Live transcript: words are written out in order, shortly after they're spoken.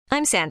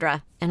I'm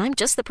Sandra, and I'm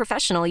just the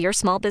professional your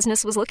small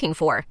business was looking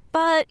for.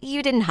 But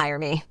you didn't hire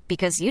me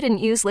because you didn't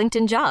use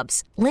LinkedIn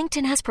Jobs.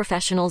 LinkedIn has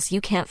professionals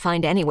you can't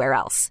find anywhere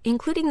else,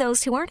 including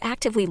those who aren't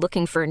actively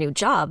looking for a new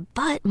job,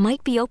 but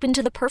might be open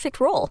to the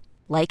perfect role,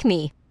 like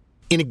me.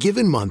 In a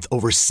given month,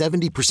 over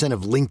 70%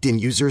 of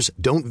LinkedIn users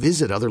don't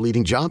visit other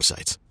leading job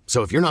sites.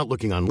 So if you're not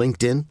looking on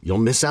LinkedIn, you'll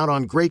miss out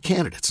on great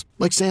candidates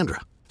like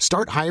Sandra.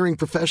 Start hiring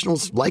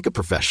professionals like a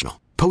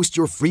professional. Post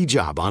your free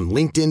job on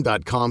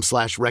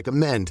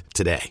linkedin.com/recommend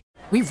today.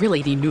 We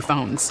really need new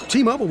phones.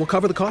 T-Mobile will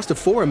cover the cost of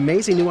 4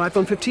 amazing new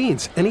iPhone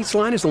 15s, and each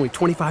line is only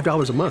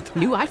 $25 a month.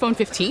 New iPhone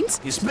 15s?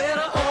 It's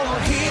better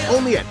over here.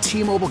 Only at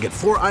T-Mobile, get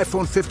 4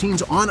 iPhone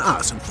 15s on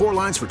us and 4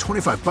 lines for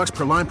 $25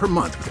 per line per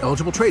month with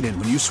eligible trade-in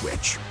when you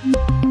switch.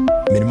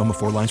 Minimum of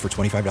 4 lines for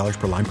 $25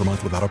 per line per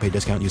month with autopay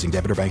discount using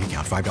debit or bank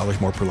account. $5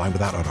 more per line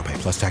without autopay,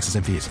 plus taxes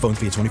and fees. Phone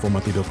fee at 24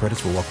 monthly bill credits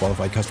for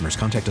well-qualified customers.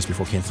 Contact us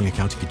before canceling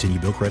account to continue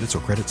bill credits or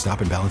credit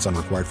stop and balance on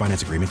required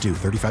finance agreement due.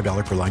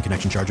 $35 per line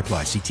connection charge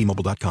applies. See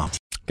T-Mobile.com.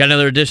 Got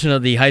another edition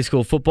of the High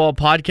School Football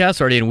Podcast,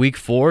 already in week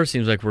 4.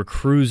 Seems like we're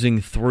cruising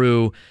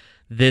through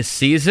this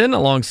season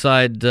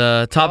alongside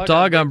Top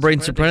Dog. I'm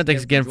Braden Soprano.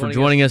 Thanks again for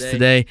joining us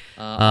today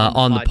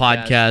on the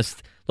podcast.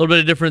 A little bit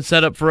of different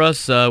setup for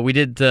us. We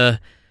did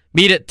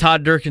meet at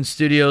Todd Durkin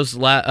Studios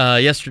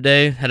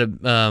yesterday. Had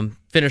to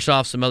finish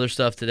off some other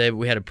stuff today, but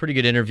we had a pretty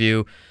good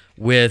interview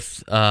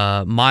with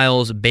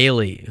Miles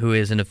Bailey, who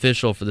is an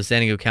official for the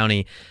San Diego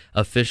County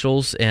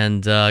officials,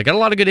 and got a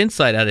lot of good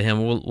insight out of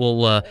him.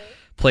 We'll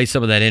play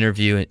some of that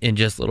interview in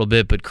just a little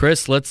bit. But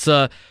Chris, let's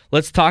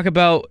talk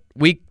about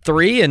week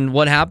 3 and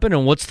what happened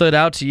and what stood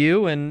out to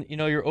you, and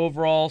your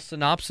overall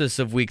synopsis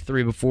of week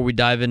 3 before we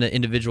dive into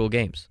individual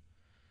games.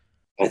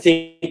 I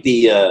think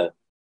the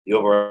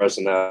overall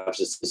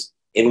synopsis is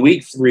in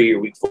week 3 or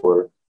week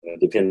 4,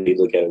 depending if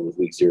you look at it with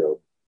week 0.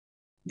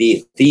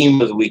 The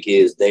theme of the week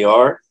is they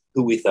are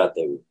who we thought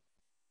they were.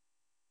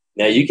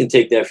 Now you can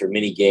take that for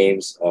many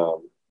games.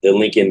 The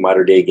Lincoln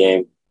Mater Dei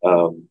game,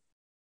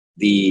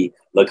 the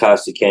La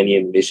Costa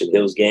Canyon Mission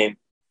Hills game.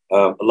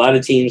 A lot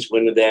of teams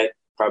went into that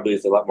probably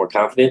with a lot more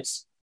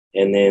confidence.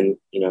 And then,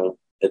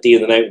 at the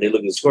end of the night, when they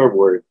look at the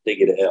scoreboard, they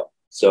get an L.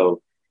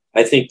 So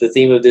I think the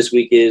theme of this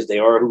week is they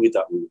are who we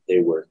thought they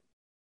were.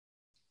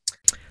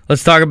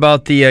 Let's talk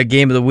about the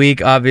game of the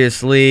week,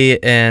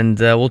 obviously, and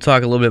we'll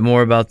talk a little bit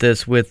more about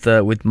this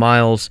with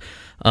Miles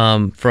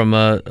from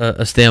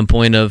a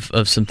standpoint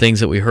of some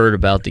things that we heard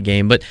about the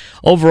game. But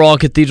overall,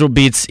 Cathedral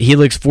beats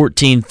Helix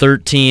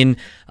 14-13.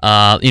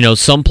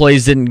 Some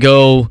plays didn't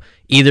go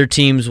either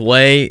team's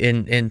way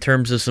in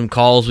terms of some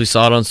calls. We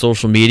saw it on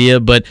social media.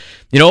 But,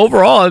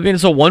 overall,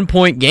 it's a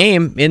 1-point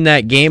game in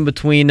that game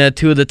between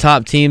two of the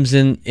top teams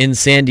in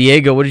San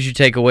Diego. What did you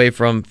take away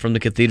from the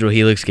Cathedral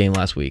Helix game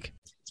last week?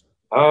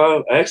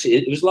 Actually,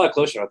 it was a lot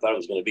closer than I thought it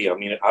was going to be.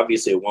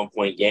 Obviously a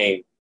 1-point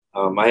game.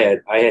 I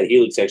had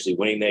Helix actually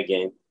winning that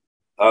game.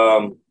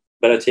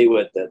 But I tell you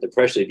what, the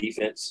pressure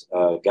defense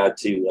got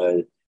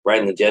to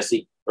Ryland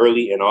Jesse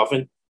early and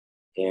often.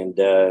 And,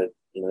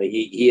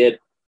 he had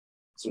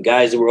some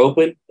guys that were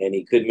open and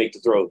he couldn't make the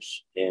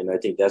throws. And I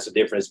think that's the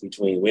difference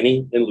between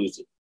winning and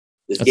losing.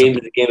 This game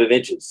is a game of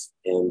inches.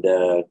 And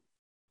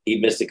he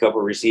missed a couple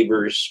of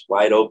receivers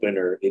wide open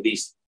or at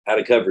least out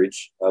of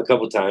coverage a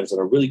couple of times on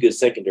a really good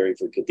secondary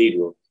for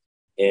Cathedral.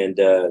 And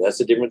that's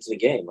the difference in the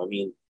game.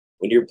 When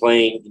you're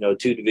playing,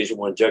 2 Division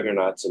I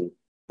juggernauts and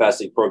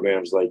fast league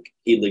programs like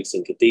Helix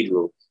and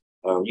Cathedral,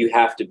 you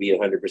have to be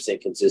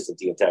 100% consistent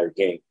the entire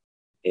game.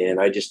 And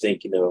I just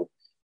think,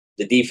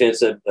 the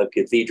defense of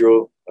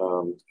Cathedral,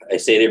 I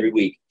say it every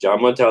week, John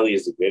Montali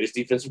is the greatest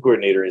defensive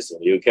coordinator in San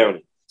Diego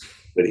County.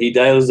 But he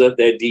dials up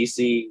that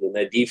DC and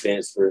that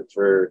defense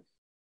for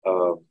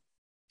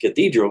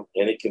Cathedral,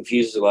 and it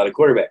confuses a lot of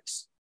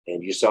quarterbacks.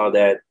 And you saw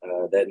that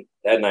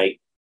that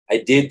night. I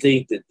did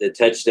think that the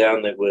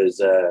touchdown that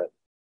was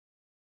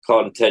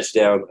called a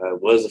touchdown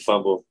was a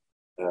fumble.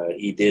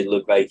 He did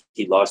look like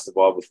he lost the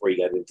ball before he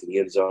got into the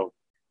end zone,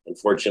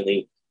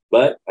 unfortunately.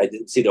 But I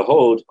didn't see the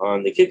hold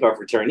on the kickoff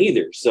return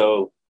either.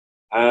 So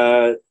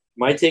my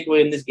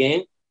takeaway in this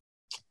game,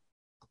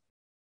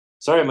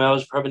 sorry,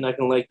 Miles, probably not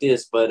going to like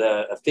this, but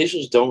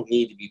officials don't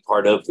need to be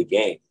part of the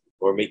game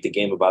or make the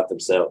game about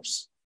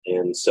themselves.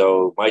 And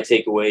so my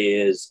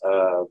takeaway is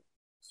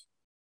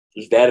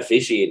there's bad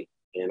officiating.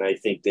 And I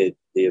think that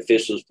the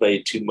officials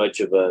played too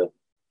much of a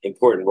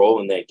important role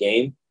in that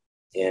game.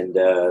 And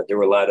there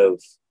were a lot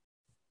of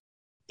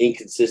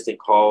inconsistent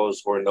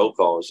calls or no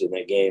calls in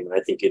that game. And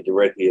I think it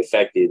directly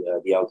affected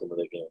the outcome of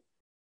the game.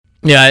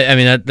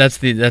 Yeah, that's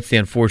the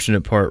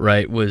unfortunate part,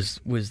 right?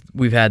 Was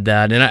we've had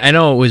that, and I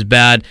know it was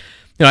bad.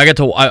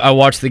 I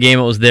watched the game.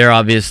 It was there,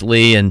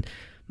 obviously, and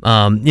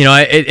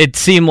it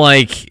seemed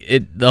like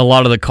a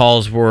lot of the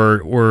calls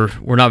were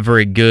not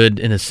very good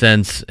in a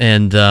sense,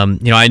 and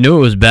I knew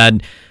it was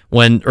bad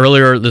when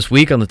earlier this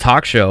week on the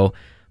talk show.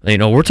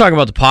 We're talking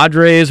about the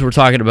Padres. We're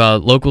talking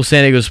about local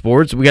San Diego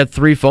sports. We got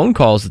 3 phone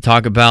calls to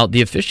talk about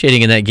the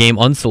officiating in that game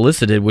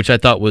unsolicited, which I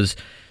thought was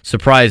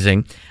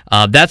surprising.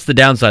 That's the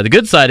downside. The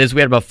good side is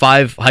we had about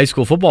 5 high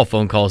school football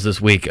phone calls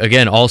this week.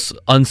 Again, all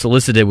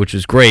unsolicited, which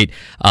is great.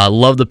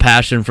 Love the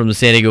passion from the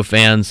San Diego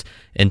fans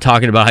and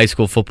talking about high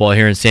school football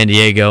here in San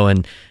Diego.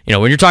 And,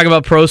 when you're talking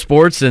about pro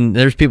sports and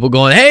there's people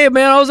going, hey,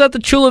 man, I was at the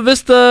Chula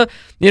Vista,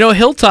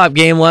 Hilltop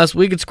game last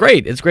week. It's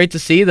great. It's great to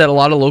see that a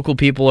lot of local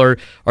people are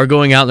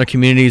going out in their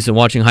communities and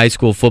watching high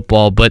school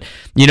football. But,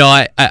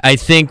 I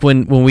think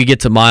when we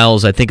get to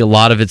Miles, I think a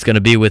lot of it's going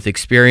to be with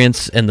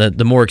experience, and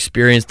the more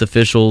experienced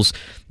officials,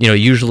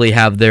 usually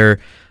have their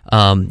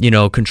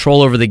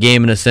control over the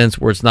game in a sense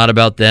where it's not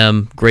about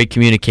them, great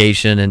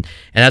communication, and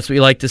that's what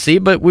you like to see.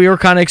 But we were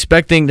kind of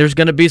expecting there's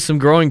going to be some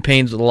growing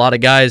pains with a lot of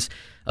guys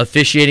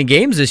officiating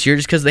games this year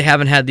just because they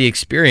haven't had the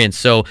experience.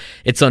 So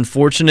it's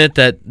unfortunate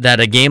that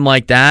a game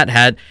like that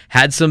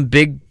had some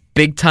big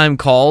time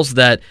calls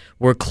that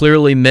were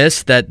clearly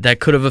missed that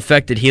could have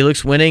affected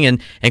Helix winning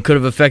and could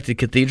have affected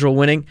Cathedral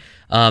winning,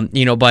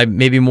 by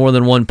maybe more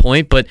than 1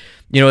 point. But,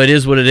 it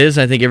is what it is.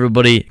 I think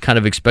everybody kind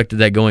of expected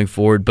that going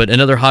forward. But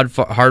another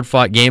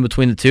hard-fought game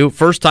between the two.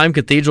 First time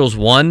Cathedral's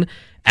won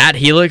at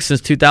Helix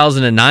since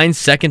 2009.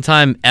 Second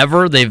time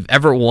ever they've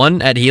ever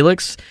won at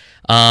Helix.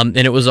 And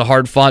it was a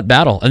hard-fought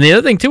battle. And the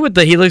other thing, too, with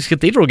the Helix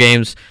Cathedral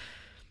games,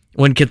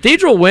 when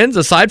Cathedral wins,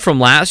 aside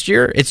from last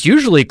year, it's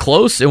usually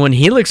close, and when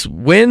Helix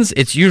wins,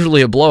 it's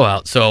usually a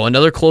blowout. So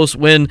another close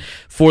win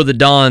for the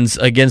Dons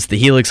against the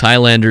Helix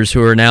Highlanders,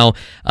 who are now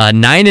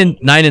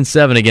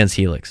 9-7 against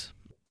Helix.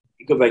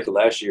 You go back to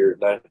last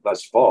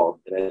fall,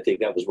 and I think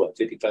that was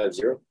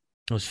 55-0?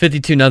 It was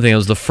 52-0. It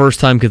was the first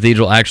time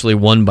Cathedral actually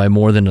won by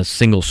more than a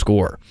single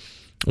score.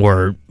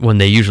 Or when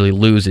they usually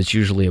lose, it's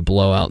usually a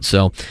blowout.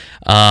 So,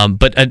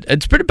 but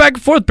it's pretty back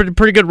and forth,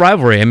 pretty good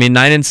rivalry. I mean,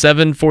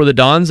 9-7 for the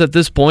Dons at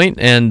this point,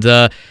 and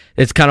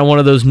it's kind of one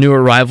of those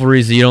newer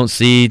rivalries that you don't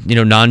see,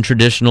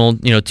 non-traditional,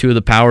 two of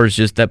the powers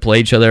just that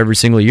play each other every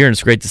single year, and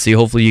it's great to see.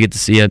 Hopefully, you get to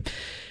see it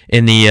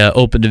in the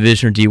Open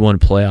Division or D1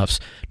 playoffs.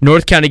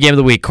 North County game of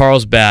the week: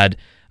 Carlsbad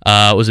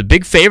was a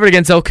big favorite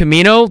against El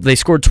Camino. They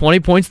scored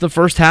 20 points in the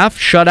first half,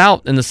 shut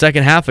out in the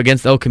second half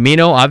against El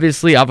Camino.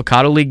 Obviously,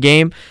 Avocado League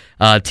game.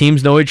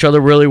 Teams know each other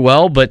really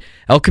well, but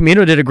El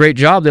Camino did a great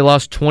job. They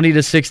lost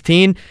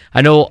 20-16.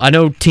 I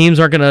know teams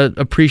aren't going to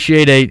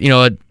appreciate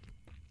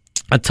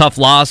a tough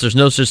loss. There's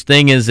no such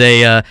thing as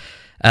a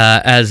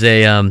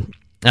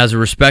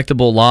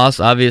respectable loss,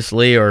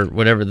 obviously, or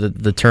whatever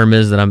the term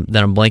is that I'm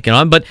blanking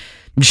on. But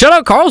shut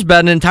out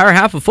Carlsbad an entire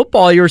half of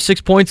football. You were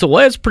 6 points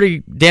away. It's a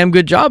pretty damn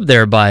good job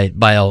there by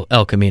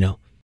El Camino.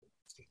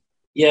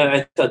 Yeah,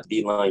 I thought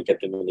the D-line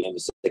kept them in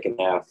the second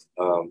half.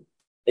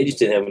 They just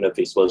didn't have enough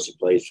explosive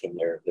plays from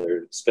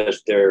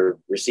their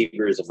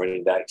receivers and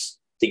running backs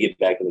to get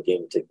back in the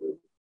game and take root.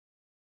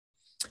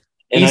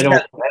 And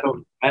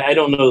I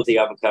don't know if the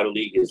Avocado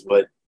League is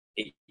what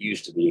it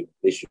used to be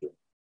this year.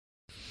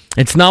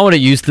 It's not what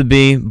it used to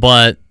be,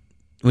 but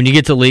when you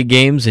get to league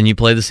games and you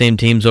play the same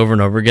teams over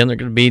and over again, they're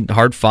going to be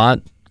hard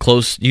fought,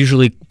 close,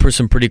 usually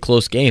some pretty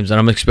close games. And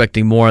I'm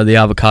expecting more of the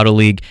Avocado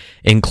League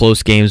in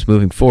close games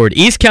moving forward.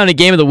 East County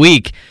game of the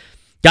week.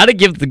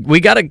 We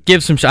gotta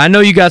give some. I know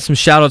you got some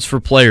shout outs for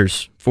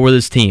players for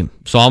this team,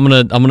 so I'm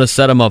gonna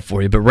set them up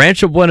for you. But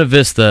Rancho Buena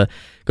Vista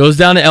goes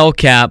down to El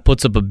Cap,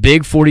 puts up a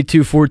big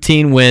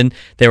 42-14 win.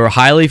 They were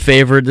highly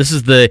favored. This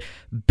is the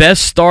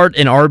best start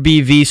in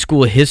RBV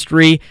school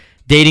history,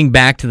 dating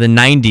back to the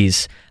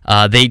 90s.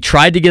 They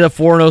tried to get a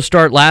 4-0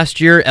 start last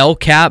year. El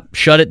Cap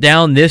shut it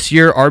down. This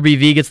year,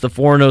 RBV gets the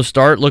 4-0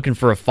 start, looking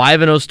for a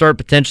 5-0 start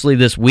potentially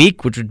this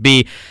week, which would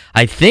be,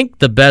 I think,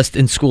 the best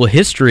in school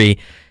history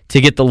to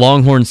get the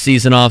Longhorn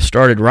season off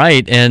started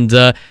right. And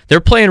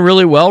they're playing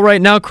really well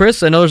right now,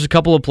 Chris. I know there's a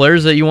couple of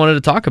players that you wanted to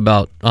talk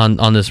about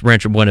on this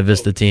Rancho Buena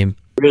Vista team.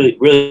 Really,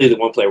 the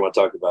one player I want to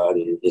talk about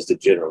is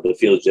the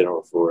field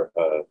general for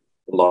the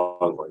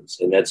Longhorns,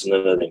 and that's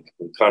another thing,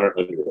 Connor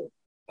Underwood.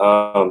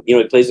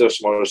 He plays at a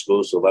smaller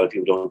school, so a lot of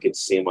people don't get to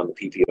see him on the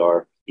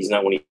PPR. He's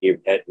not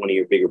at one of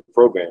your bigger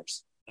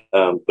programs,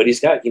 but he's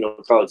got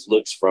college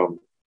looks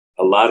from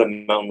a lot of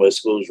Mountain West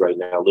schools right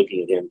now,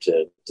 looking at him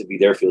to be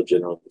their field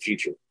general in the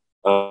future.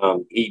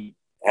 He,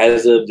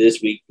 as of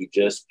this week, he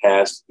just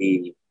passed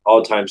the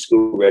all-time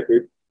school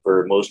record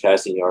for most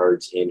passing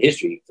yards in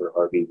history for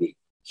RBV.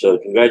 So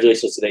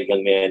congratulations to that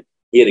young man.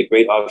 He had a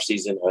great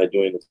offseason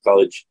doing the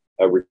college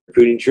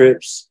recruiting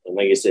trips. And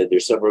like I said,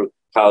 there's several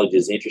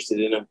colleges interested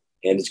in him.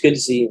 And it's good to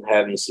see him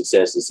having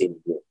success this season.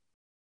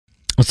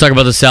 Let's talk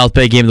about the South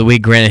Bay game of the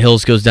week. Granite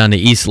Hills goes down to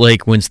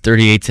Eastlake, wins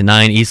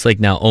 38-9. Eastlake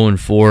now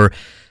 0-4.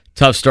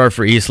 Tough start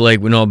for Eastlake.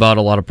 We know about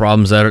a lot of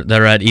problems that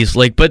are at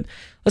Eastlake, but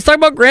let's talk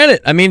about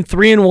Granite. I mean,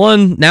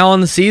 3-1 now on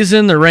the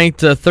season. They're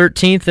ranked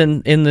 13th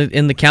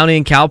in the county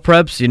in Cal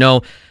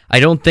Preps. I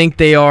don't think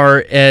they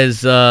are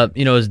as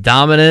as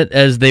dominant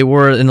as they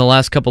were in the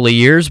last couple of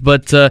years,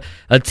 but a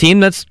team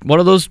that's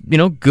one of those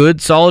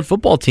good, solid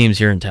football teams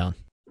here in town.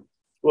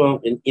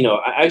 Well, and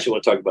I actually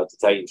want to talk about the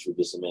Titans for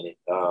just a minute.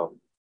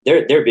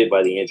 They're bit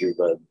by the injury,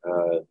 but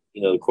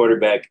the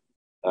quarterback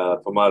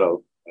Sean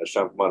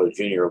Pomato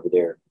Jr. over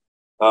there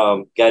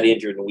got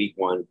injured in week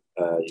 1.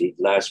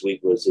 Last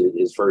week was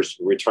his first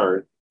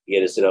return. He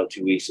had to sit out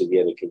 2 weeks because he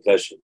had a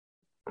concussion.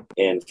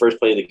 And first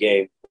play of the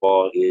game, the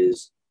ball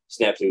is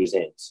snapped through his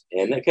hands.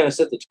 And that kind of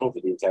set the tone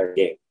for the entire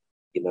game.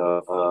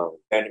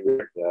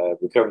 Brandon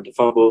recovered the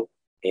fumble.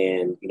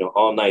 And,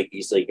 all night,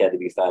 Eastlake had to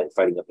be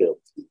fighting uphill.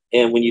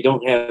 And when you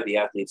don't have the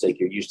athletes like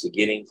you're used to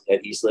getting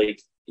at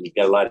Eastlake, and you've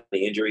got a lot of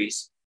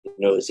injuries,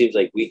 it seems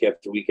like week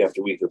after week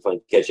after week, they're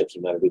playing catch-ups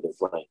no matter who they're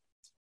playing.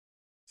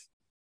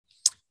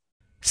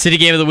 City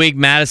game of the week,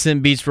 Madison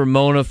beats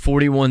Ramona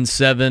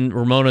 41-7.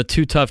 Ramona,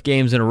 2 tough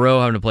games in a row,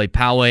 having to play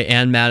Poway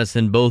and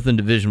Madison, both in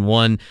Division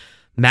I.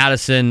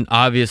 Madison,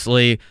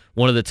 obviously,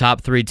 one of the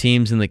top 3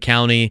 teams in the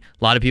county.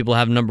 A lot of people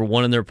have number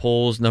 1 in their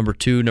polls, number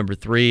 2, number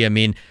 3. I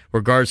mean,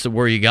 regardless of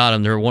where you got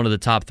them, they're one of the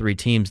top 3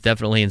 teams,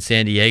 definitely in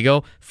San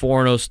Diego.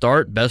 4-0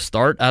 start, best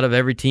start out of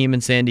every team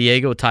in San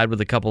Diego, tied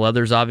with a couple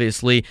others,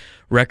 obviously,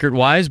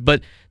 record-wise.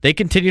 But they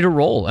continue to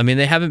roll. I mean,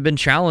 they haven't been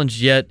challenged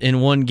yet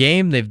in one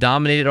game. They've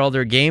dominated all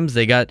their games.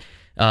 They got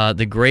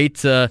the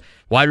great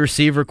wide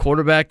receiver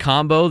quarterback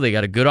combo. They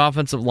got a good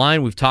offensive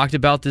line. We've talked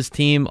about this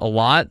team a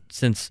lot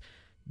since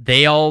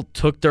they all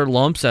took their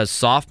lumps as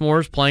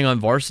sophomores playing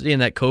on varsity in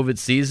that COVID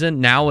season.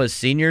 Now as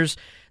seniors,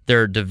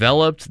 they're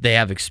developed. They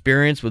have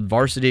experience with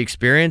varsity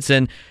experience,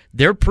 and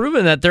they're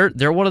proving that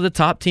they're one of the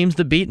top teams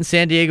to beat in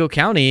San Diego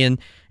County and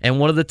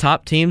one of the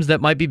top teams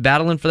that might be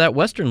battling for that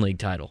Western League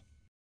title.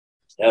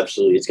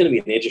 Absolutely. It's going to be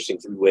an interesting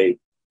 3-way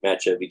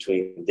matchup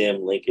between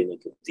them, Lincoln,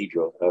 and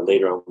Cathedral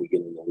later on we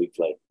get in the league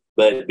play.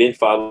 But Ben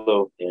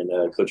Follow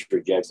and Coach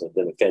Rick Jackson have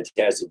done a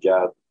fantastic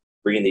job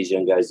bringing these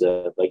young guys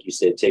up, like you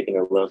said, taking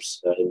their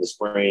lumps in the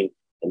spring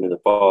and in the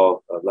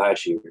fall of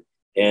last year.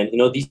 And,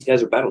 these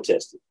guys are battle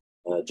tested.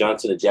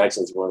 Johnson and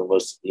Jackson is one of the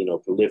most,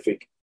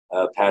 prolific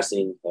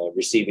passing,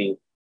 receiving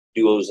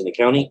duos in the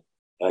county.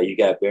 You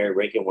got Barry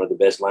Rankin, one of the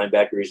best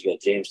linebackers. You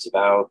got James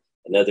Tabao,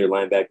 another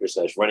linebacker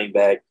 / running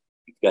back.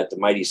 You've got the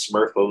mighty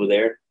Smurf over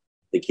there,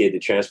 the kid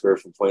that transferred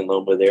from Point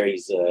Loma there.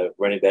 He's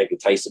running back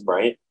with Tyson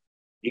Bryant.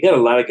 You got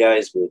a lot of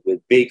guys with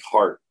big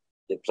heart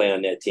that play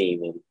on that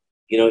team. And,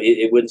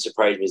 it wouldn't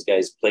surprise me if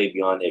guys play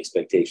beyond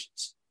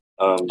expectations.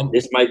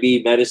 This might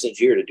be Madison's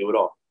year to do it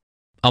all.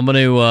 I'm going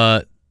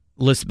to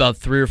list about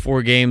 3 or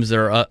 4 games that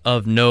are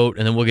of note,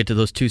 and then we'll get to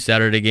those 2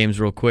 Saturday games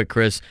real quick,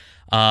 Chris.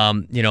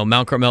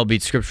 Mount Carmel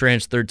beats Scripps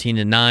Ranch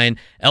 13-9.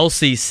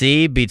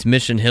 LCC beats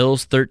Mission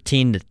Hills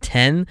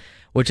 13-10,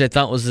 which I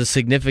thought was a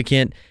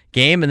significant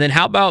game. And then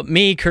how about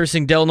me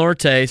cursing Del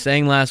Norte,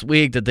 saying last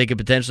week that they could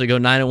potentially go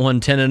 9-1,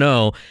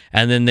 10-0,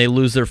 and then they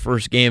lose their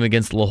first game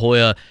against La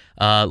Jolla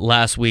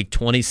last week,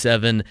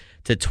 27-20.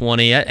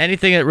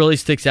 Anything that really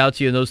sticks out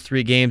to you in those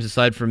 3 games,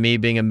 aside from me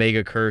being a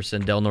mega curse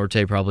and Del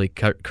Norte probably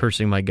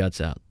cursing my guts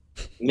out?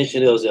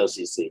 Mission Hills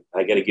LCC.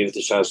 I got to give it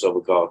to Sean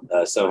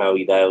Sobacall. Somehow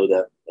he dialed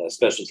up a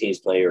special teams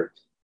player,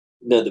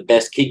 the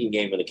best kicking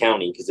game in the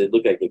county because it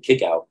looked like a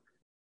kick out.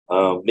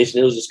 Mission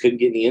Hills just couldn't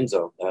get in the end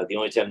zone. The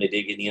only time they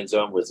did get in the end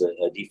zone was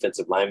a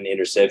defensive lineman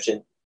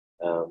interception.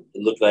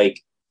 It looked like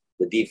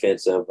the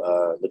defense of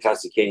La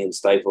Costa Canyon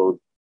stifled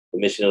the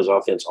Mission Hills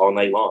offense all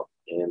night long.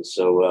 And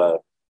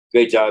so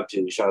great job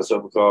to Sean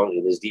Sobacall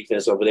and his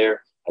defense over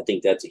there. I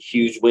think that's a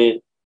huge win.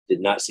 Did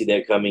not see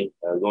that coming.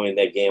 Going in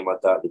that game, I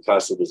thought La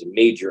Costa was a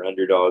major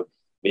underdog.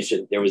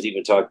 There was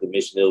even talk that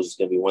Mission Hills is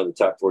going to be one of the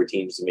top 4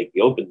 teams to make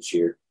the Open this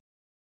year.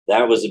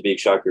 That was a big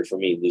shocker for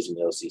me, losing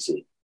to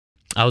LCC.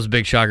 That was a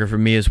big shocker for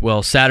me as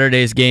well.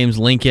 Saturday's games,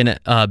 Lincoln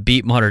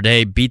beat Mater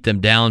Dei, beat them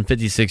down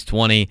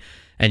 56-20.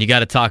 And you got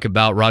to talk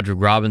about Roderick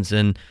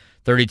Robinson,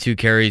 32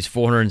 carries,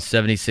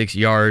 476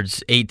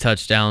 yards, 8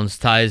 touchdowns,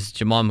 ties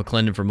Jamal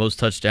McClendon for most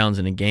touchdowns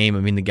in a game. I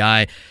mean, the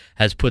guy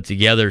has put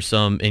together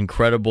some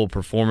incredible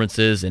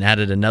performances and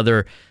added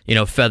another,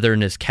 feather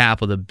in his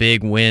cap with a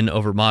big win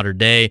over Mater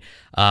Dei.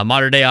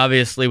 Mater Dei,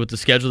 obviously, with the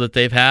schedule that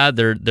they've had,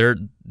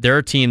 they're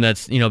a team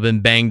that's, been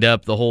banged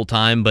up the whole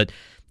time, but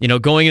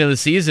going into the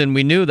season,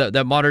 we knew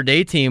that Mater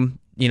Dei team,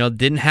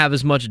 didn't have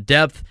as much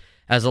depth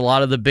as a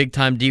lot of the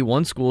big-time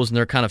D1 schools, and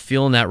they're kind of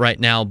feeling that right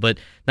now. But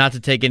not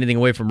to take anything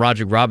away from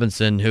Roderick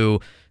Robinson,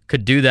 who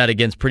could do that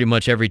against pretty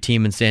much every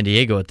team in San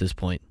Diego at this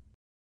point.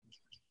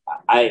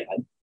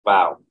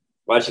 Wow.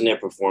 Watching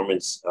that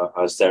performance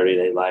on Saturday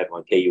Night Live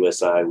on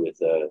KUSI with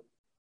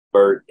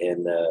Bert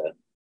and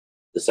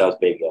the South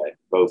Bay guy,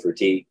 Bo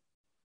Fertitte,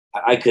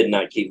 I could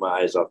not keep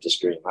my eyes off the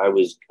screen. I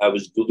was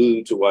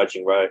glued to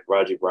watching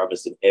Roderick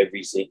Robinson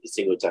every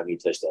single time he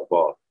touched that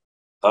ball.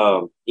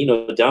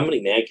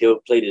 Dominic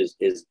Nankill played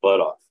his butt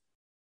off,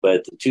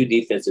 but the 2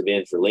 defensive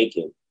ends for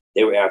Lincoln,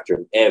 they were after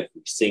him every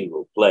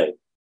single play.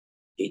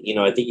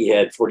 I think he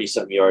had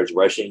 40-something yards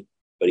rushing,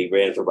 but he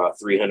ran for about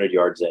 300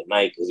 yards that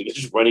night because he was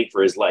just running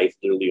for his life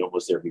literally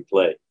almost every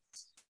play.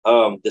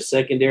 The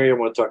secondary I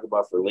want to talk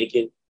about for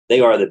Lincoln, they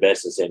are the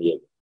best in San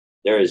Diego.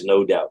 There is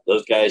no doubt.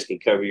 Those guys can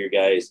cover your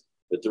guys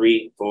for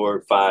 3,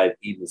 4, 5,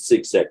 even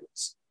 6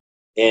 seconds.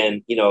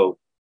 And,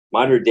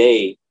 Mater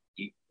Dei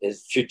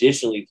has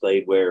traditionally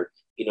played where,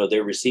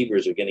 their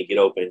receivers are going to get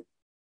open.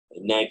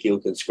 And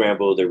Nankill can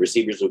scramble. Their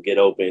receivers will get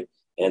open,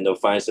 and they'll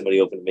find somebody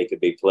open to make a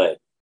big play.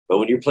 But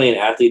when you're playing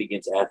athlete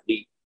against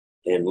athlete,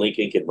 and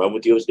Lincoln can run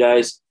with those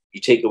guys,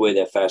 you take away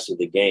that facet of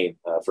the game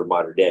for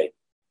modern day.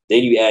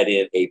 Then you add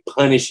in a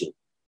punishing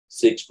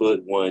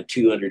 6'1",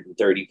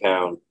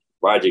 230-pound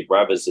Roderick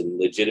Robinson,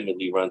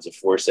 legitimately runs a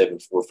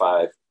 4.7,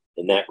 4.5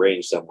 in that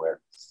range somewhere.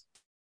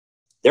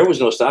 There was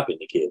no stopping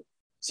the kid. It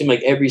seemed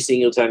like every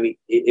single time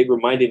it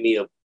reminded me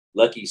of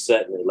Lucky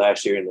Sutton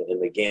last year in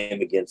the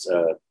game against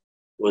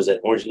was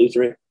that Orange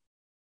Lutheran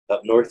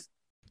up north?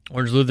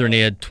 Orange Lutheran, he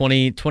had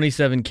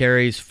 27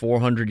 carries,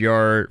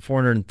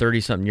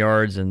 430-something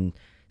yards, and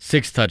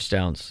 6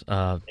 touchdowns.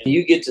 And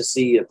you get to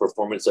see a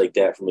performance like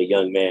that from a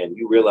young man.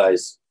 You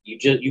realize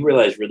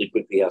really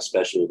quickly how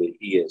special that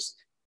he is.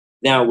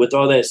 Now, with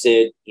all that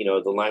said,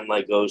 the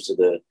limelight goes to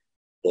the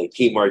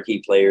key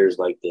marquee players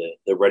like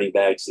the running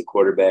backs, the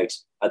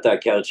quarterbacks. I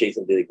thought Cal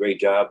Chatham did a great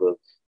job of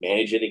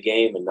managing the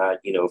game and not,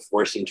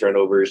 forcing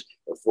turnovers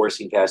or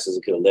forcing passes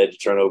that could have led to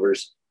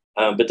turnovers.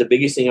 But the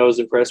biggest thing I was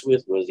impressed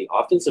with was the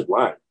offensive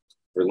line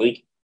for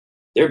Lincoln.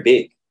 They're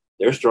big,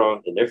 they're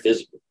strong, and they're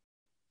physical.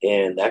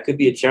 And that could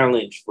be a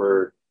challenge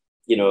for,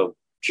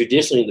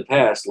 traditionally in the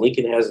past,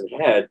 Lincoln hasn't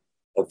had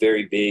a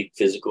very big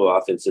physical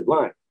offensive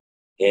line.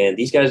 And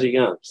these guys are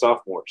young,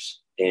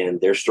 sophomores, and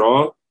they're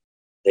strong.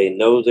 They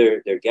know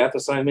their gap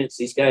assignments.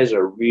 These guys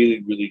are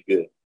really, really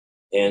good.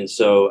 And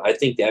so I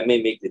think that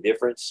may make the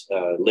difference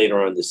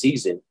later on in the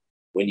season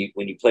when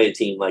you play a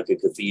team like a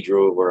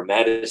Cathedral or a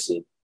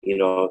Madison. In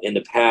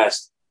the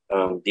past,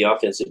 the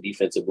offensive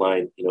defensive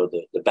line,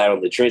 the battle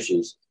in the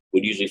trenches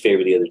would usually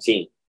favor the other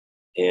team.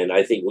 And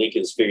I think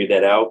Lincoln's figured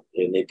that out,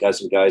 and they've got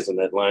some guys on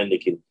that line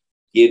that can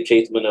give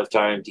Chatham enough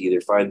time to either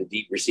find the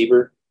deep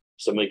receiver,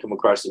 somebody come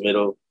across the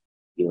middle,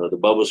 the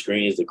bubble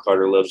screens that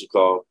Carter loves to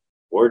call,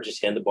 or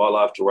just hand the ball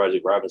off to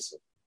Roderick Robinson.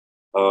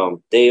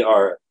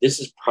 This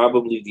is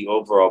probably the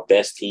overall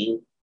best team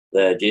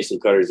that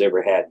Jason Carter's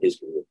ever had in his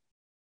career.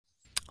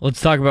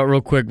 Let's talk about real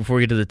quick before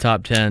we get to the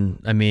top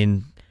 10. I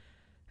mean,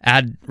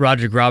 add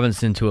Roderick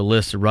Robinson to a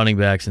list of running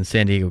backs in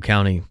San Diego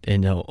County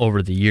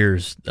over the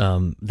years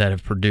that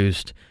have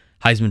produced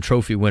Heisman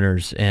Trophy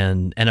winners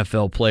and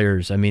NFL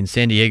players. I mean,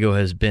 San Diego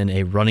has been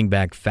a running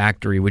back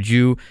factory. Would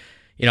you,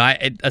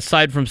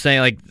 aside from saying,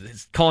 like,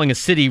 calling a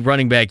city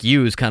running back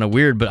U is kind of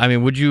weird, but I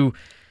mean, would you,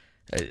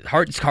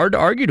 it's hard to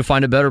argue to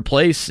find a better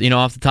place,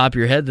 off the top of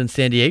your head than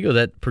San Diego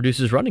that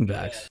produces running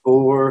backs.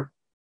 4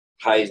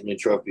 Heisman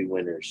Trophy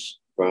winners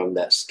from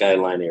that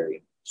Skyline area.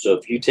 So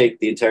if you take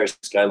the entire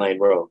Skyline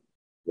row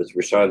with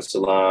Rashaan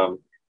Salam,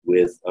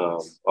 with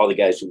all the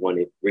guys who won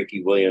it,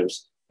 Ricky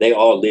Williams, they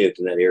all lived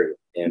in that area.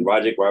 And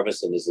Roderick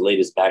Robinson is the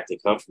latest back to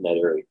come from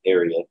that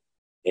area.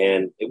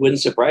 And it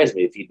wouldn't surprise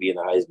me if he'd be in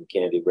the Heisman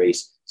candidate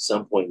race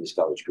some point in his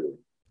college career.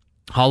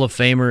 Hall of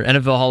Famer,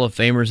 NFL Hall of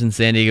Famers in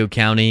San Diego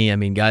County. I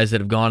mean, guys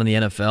that have gone in the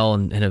NFL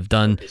and have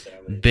done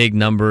big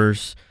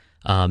numbers.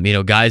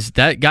 Guys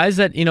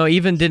that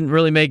even didn't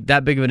really make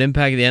that big of an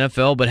impact in the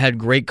NFL, but had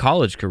great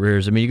college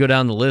careers. I mean, you go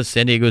down the list,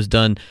 San Diego's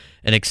done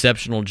an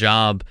exceptional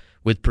job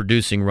with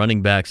producing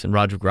running backs, and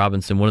Roderick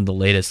Robinson, one of the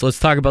latest. Let's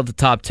talk about the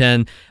top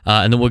 10,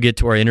 and then we'll get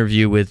to our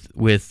interview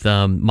with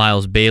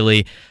Miles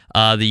Bailey.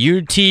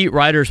 The UT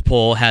Writers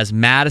poll has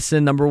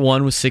Madison number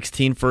 1 with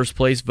 16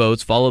 first-place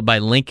votes, followed by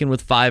Lincoln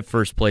with 5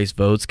 first-place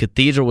votes,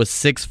 Cathedral with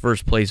 6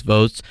 first-place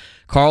votes,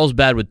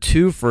 Carlsbad with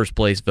 2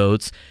 first-place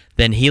votes,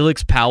 then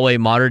Helix, Poway,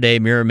 Mater Dei,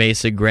 Mira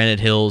Mesa, Granite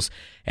Hills,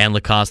 and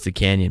La Costa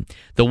Canyon.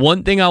 The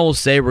one thing I will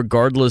say,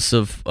 regardless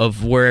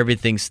of where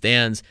everything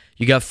stands,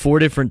 you got 4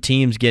 different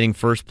teams getting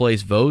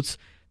first-place votes.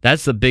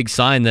 That's a big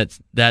sign that's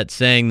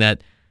saying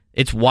that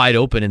it's wide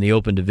open in the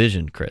open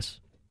division, Chris.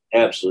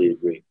 Absolutely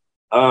agree.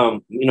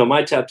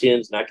 My top 10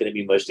 is not going to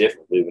be much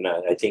different, believe it or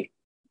not. I think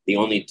the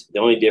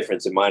only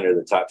difference in mine are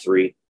the top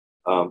 3.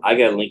 I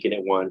got Lincoln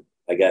at 1,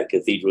 I got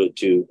Cathedral at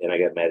 2, and I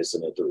got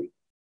Madison at 3.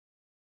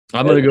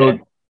 I'm going to go.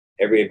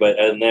 But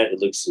other than that, it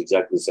looks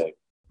exactly the same.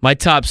 My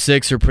top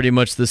 6 are pretty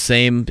much the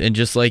same, and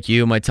just like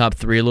you, my top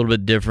 3 a little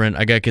bit different.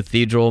 I got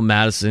Cathedral,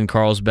 Madison,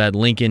 Carlsbad,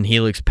 Lincoln,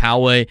 Helix,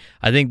 Poway.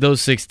 I think those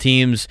 6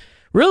 teams,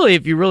 really,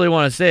 if you really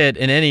want to say it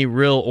in any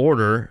real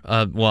order,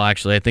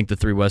 actually, I think the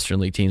 3 Western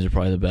League teams are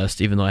probably the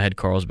best, even though I had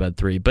Carlsbad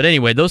 3. But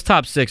anyway, those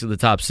top 6 are the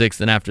top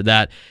 6, and after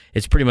that,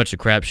 it's pretty much a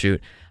crapshoot.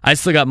 I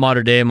still got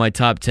Mater Dei in my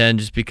top 10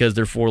 just because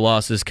their 4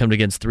 losses come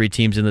against 3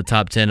 teams in the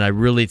top 10. I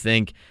really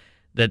think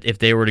that if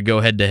they were to go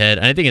head-to-head,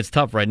 and I think it's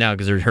tough right now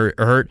because they're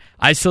hurt.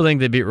 I still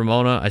think they beat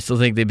Ramona. I still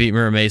think they beat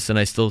Mira Mesa, and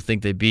I still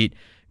think they beat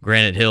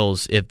Granite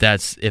Hills if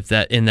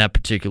that in that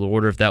particular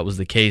order, if that was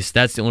the case.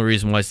 That's the only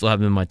reason why I still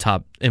have them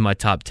in my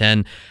top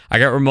 10. I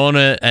got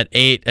Ramona at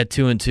 8 at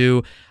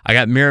 2-2. I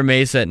got Mira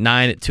Mesa at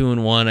 9 at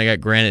 2-1. I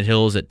got Granite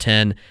Hills at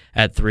 10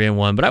 at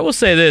 3-1. But I will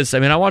say this, I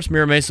mean, I watched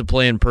Mira Mesa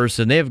play in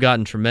person. They have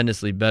gotten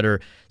tremendously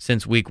better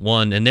since week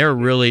 1, and they're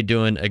really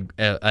doing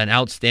an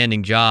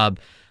outstanding job.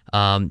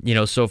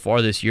 So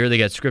far this year. They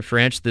got Scripps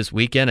Ranch this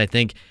weekend. I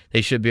think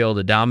they should be able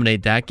to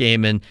dominate that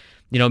game. And,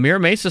 Mira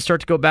Mesa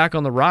start to go back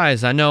on the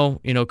rise. I know,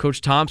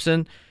 Coach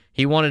Thompson,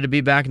 he wanted to be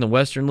back in the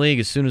Western League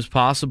as soon as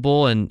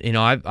possible. And,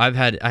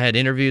 I had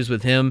interviews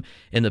with him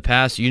in the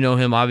past. You know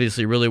him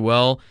obviously really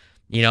well.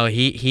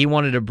 he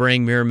wanted to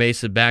bring Mira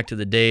Mesa back to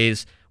the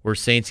days where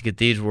Saints and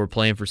Cathedral were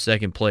playing for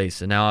second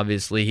place. And now,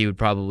 obviously, he would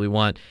probably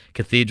want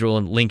Cathedral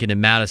and Lincoln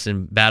and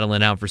Madison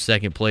battling out for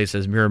second place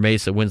as Mira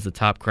Mesa wins the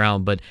top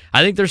crown. But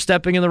I think they're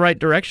stepping in the right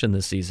direction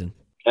this season.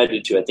 I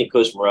do, too. I think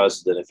Coach Morales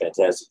has done a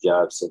fantastic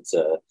job since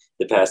the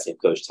passing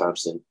of Coach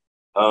Thompson.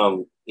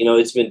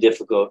 It's been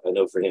difficult, I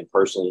know, for him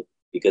personally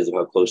because of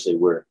how close they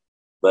were.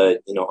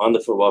 But, on the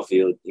football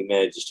field, he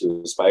manages to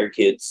inspire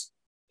kids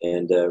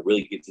and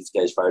really get these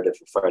guys fired up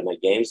for Friday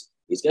night games.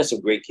 He's got some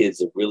great kids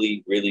that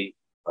really, really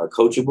are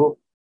coachable,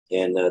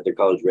 and they're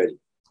college ready.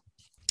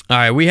 All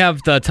right, we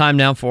have time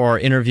now for our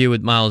interview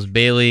with Miles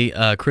Bailey.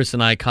 Chris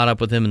and I caught up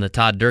with him in the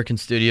Todd Durkin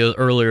studio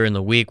earlier in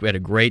the week. We had a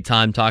great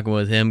time talking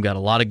with him, got a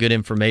lot of good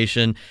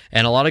information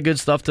and a lot of good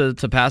stuff to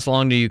pass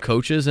along to you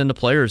coaches and to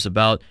players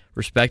about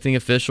respecting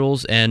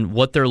officials and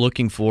what they're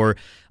looking for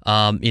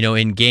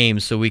in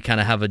games, so we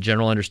kind of have a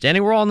general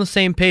understanding. We're all on the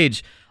same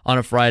page on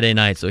a Friday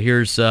night. So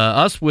here's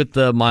us with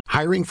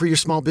Hiring for your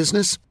small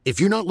business? If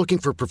you're not looking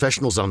for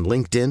professionals on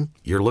LinkedIn,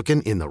 you're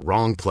looking in the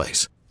wrong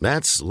place.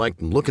 That's like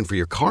looking for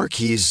your car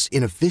keys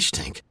in a fish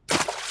tank.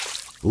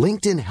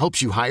 LinkedIn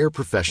helps you hire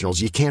professionals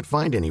you can't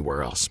find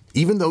anywhere else,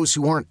 even those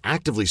who aren't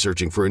actively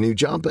searching for a new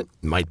job but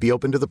might be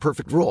open to the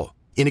perfect role.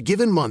 In a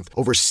given month,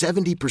 over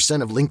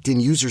 70% of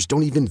LinkedIn users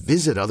don't even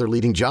visit other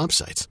leading job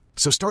sites.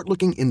 So start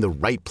looking in the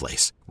right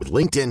place. With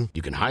LinkedIn,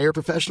 you can hire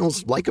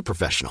professionals like a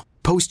professional.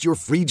 Post your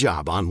free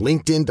job on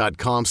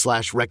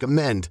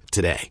linkedin.com/recommend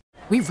today.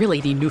 We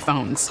really need new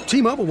phones.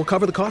 T-Mobile will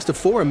cover the cost of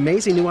 4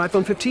 amazing new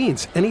iPhone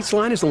 15s, and each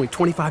line is only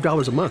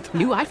 $25 a month.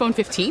 New iPhone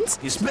 15s?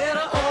 It's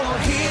better over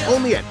here.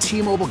 Only at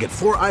T-Mobile, get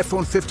 4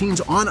 iPhone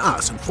 15s on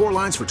us and 4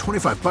 lines for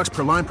 $25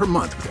 per line per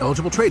month with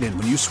eligible trade-in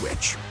when you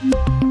switch.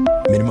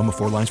 Minimum of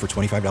 4 lines for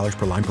 $25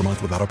 per line per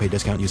month with autopay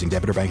discount using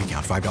debit or bank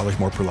account. $5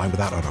 more per line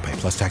without autopay,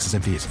 plus taxes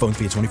and fees. Phone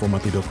fee at 24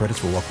 monthly bill credits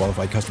for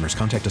well-qualified customers.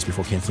 Contact us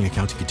before canceling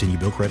account to continue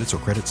bill credits or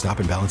credit stop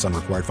and balance on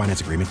required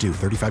finance agreement due.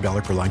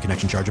 $35 per line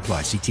connection charge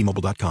applies. See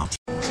T-Mobile.com.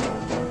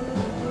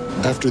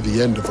 After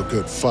the end of a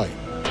good fight,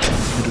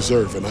 you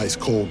deserve an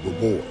ice-cold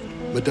reward.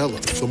 Modelo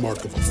is the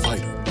mark of a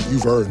fighter.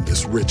 You've earned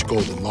this rich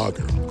golden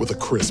lager with a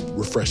crisp,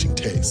 refreshing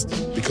taste.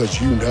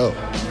 Because you know,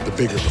 the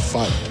bigger the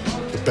fight,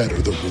 the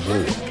better the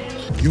reward.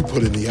 You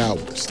put in the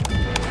hours,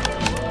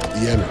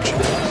 the energy,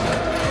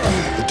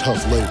 the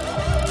tough labor.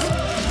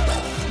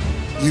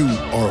 You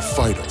are a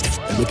fighter,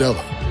 and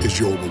Modelo is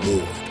your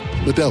reward.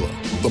 Modelo,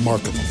 the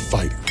mark of a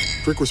fighter.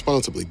 Drink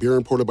responsibly. Beer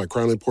imported by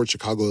Crown Imports,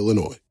 Chicago,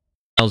 Illinois.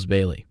 Miles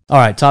Bailey. All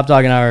right, Top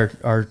Dog and I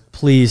are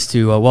pleased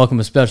to welcome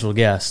a special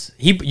guest.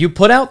 You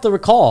put out the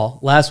call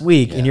last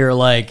week, and you're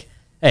like,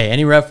 hey,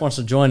 any ref wants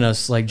to join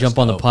us, like jump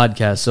on the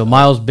podcast. So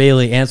Miles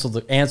Bailey answered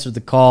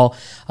the call.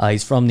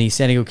 He's from the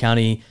San Diego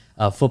County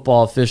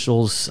football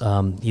officials.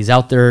 He's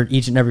out there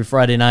each and every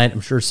Friday night.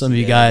 I'm sure some of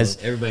you guys...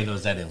 Everybody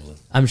knows that emblem.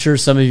 I'm sure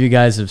some of you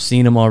guys have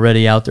seen him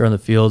already out there on the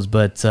fields,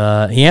 but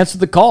he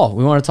answered the call.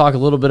 We want to talk a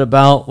little bit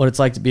about what it's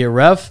like to be a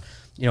ref.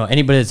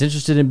 Anybody that's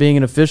interested in being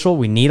an official,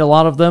 we need a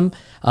lot of them,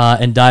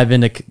 and dive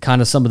into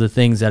kind of some of the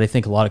things that I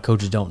think a lot of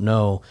coaches don't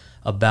know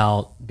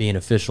about being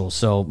officials.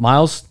 So,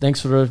 Miles,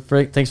 thanks for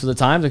the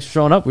time. Thanks for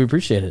showing up. We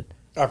appreciate it.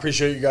 I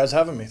appreciate you guys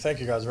having me. Thank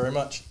you guys very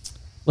much.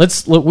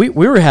 Let's look.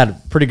 We had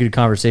a pretty good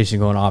conversation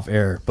going off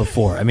air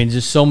before. I mean,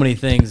 just so many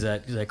things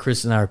that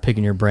Chris and I are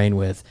picking your brain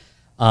with.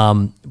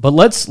 But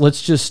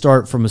let's just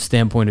start from a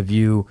standpoint of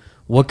view.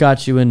 What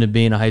got you into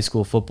being a high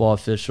school football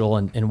official,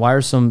 and what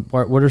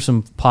are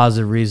some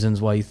positive reasons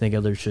why you think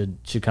others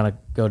should kind of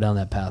go down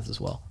that path as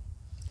well?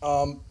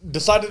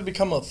 Decided to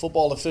become a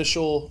football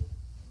official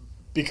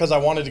because I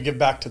wanted to give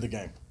back to the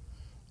game.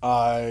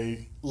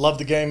 I loved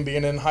the game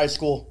being in high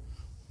school.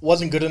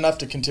 Wasn't good enough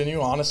to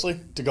continue, honestly,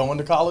 to go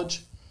into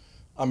college.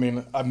 I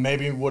mean, I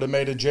maybe would have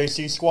made a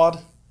JC squad,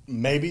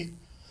 maybe.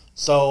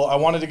 So I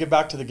wanted to get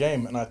back to the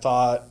game, and I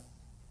thought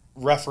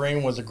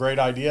refereeing was a great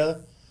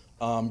idea.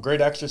 Great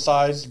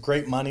exercise,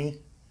 great money,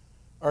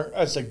 or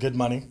I'd say good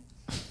money.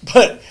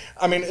 But,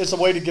 I mean, it's a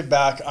way to give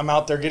back. I'm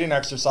out there getting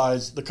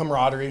exercise, the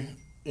camaraderie.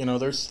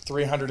 There's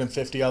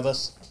 350 of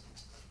us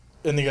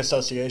in the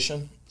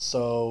association.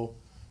 So,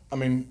 I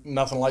mean,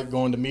 nothing like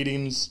going to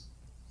meetings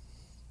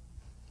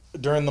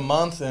during the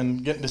month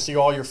and getting to see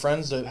all your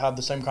friends that have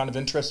the same kind of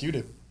interests you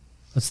do.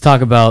 Let's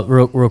talk about,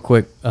 real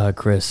quick,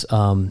 Chris,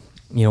 when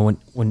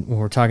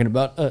we're talking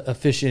about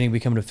officiating,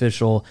 becoming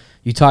official,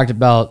 you talked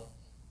about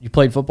you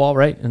played football,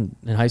 right, in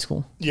high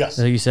school? Yes.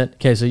 You said?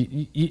 Okay, so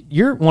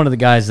you're one of the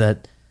guys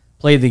that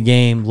played the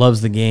game,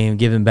 loves the game,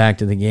 giving back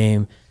to the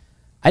game.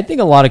 I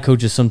think a lot of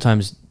coaches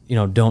sometimes,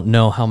 don't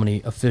know how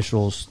many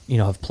officials,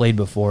 have played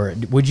before.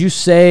 Would you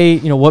say,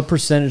 what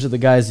percentage of the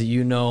guys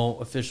that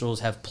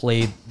officials have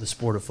played the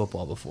sport of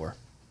football before?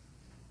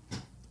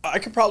 I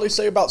could probably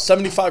say about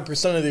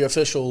 75% of the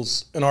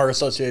officials in our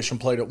association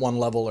played at one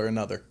level or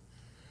another.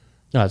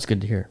 No, it's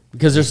good to hear.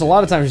 Because there's a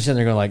lot of times you're sitting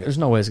there going like, there's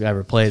no way this guy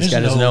ever played. This guy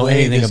doesn't know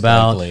anything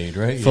about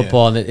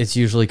football. And it's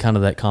usually kind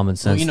of that common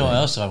sense. Well,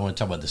 also I want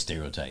to talk about the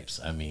stereotypes.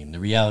 I mean, the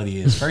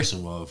reality is, first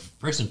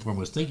and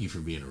foremost, thank you for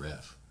being a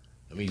ref.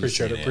 I mean,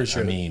 appreciate it.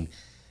 I mean,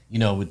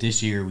 with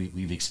this year,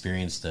 we've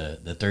experienced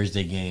the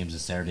Thursday games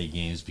and Saturday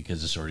games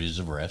because of shortages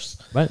of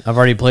refs. Right. I've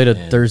already played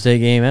a Thursday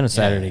game and a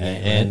Saturday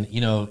game. And,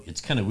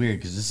 it's kind of weird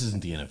because this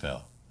isn't the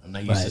NFL. I'm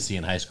not used to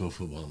seeing high school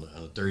football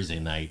on a Thursday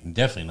night, and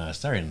definitely not a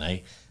Saturday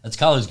night. That's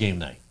college game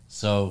night.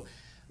 So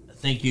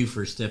thank you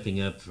for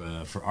stepping up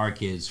for our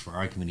kids, for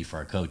our community, for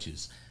our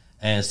coaches.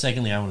 And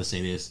secondly, I want to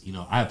say this.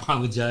 I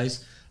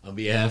apologize on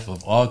behalf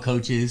of all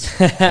coaches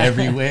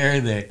everywhere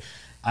that –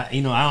 I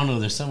don't know.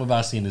 There's something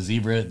about seeing a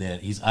zebra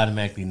that he's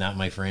automatically not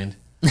my friend.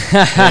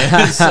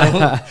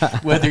 So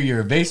whether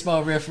you're a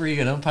baseball referee,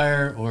 an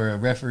umpire, or a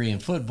referee in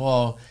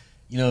football,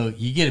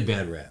 you get a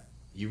bad rap.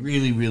 You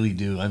really, really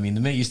do. I mean,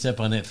 the minute you step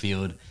on that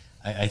field,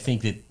 I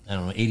think that,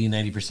 80,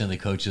 90% of the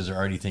coaches are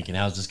already thinking,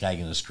 how's this guy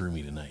going to screw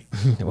me tonight?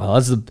 Well,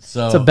 that's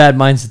a bad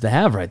mindset to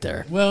have right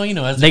there. Well,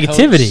 as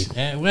negativity.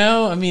 A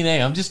coach,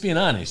 hey, I'm just being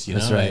honest.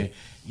 That's right.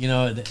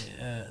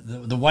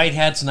 The white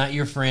hat's not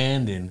your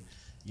friend, and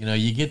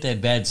you get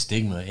that bad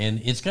stigma, and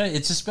it's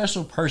a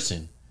special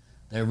person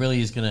that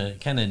really is going to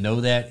kind of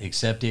know that,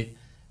 accept it,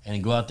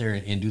 and go out there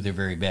and do their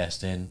very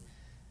best. And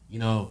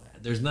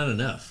there's not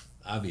enough,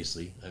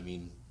 obviously.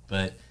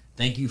 But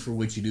thank you for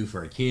what you do for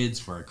our kids,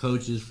 for our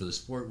coaches, for the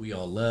sport we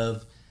all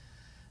love.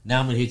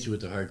 Now I'm going to hit you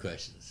with the hard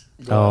questions.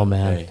 Oh,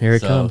 man. Here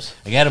it comes.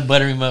 I got to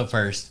butter him up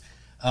first.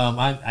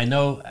 I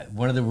know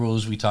one of the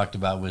rules we talked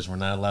about was we're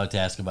not allowed to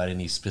ask about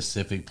any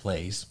specific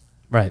plays.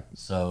 Right.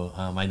 So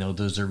I know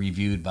those are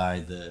reviewed by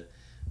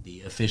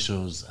the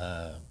officials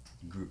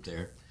group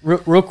there.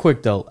 Real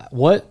quick, though,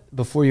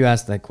 before you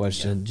ask that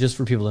question, just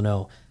for people to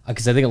know,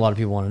 because I think a lot of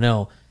people want to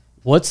know,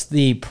 what's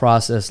the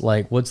process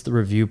like? What's the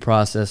review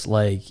process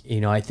like?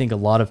 I think a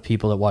lot of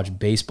people that watch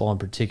baseball in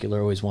particular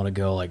always want to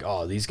go like,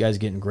 oh, these guys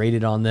getting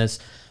graded on this.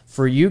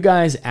 For you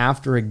guys,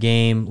 after a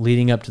game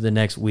leading up to the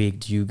next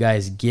week, do you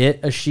guys get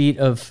a sheet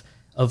of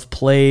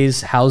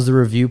plays? How's the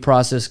review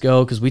process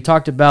go? Because we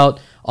talked about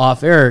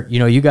off air,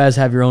 you guys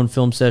have your own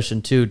film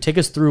session too. Take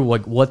us through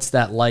what's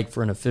that like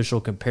for an official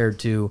compared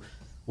to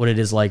what it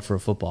is like for a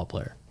football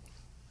player.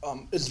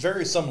 It's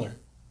very similar.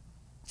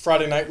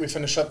 Friday night we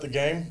finish up the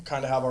game,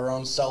 kind of have our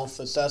own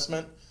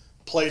self-assessment,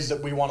 plays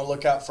that we want to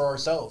look at for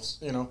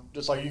ourselves,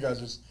 just like you guys.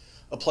 There's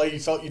a play you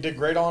felt you did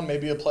great on,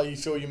 maybe a play you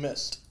feel you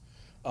missed.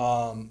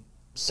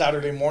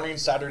 Saturday morning,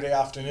 Saturday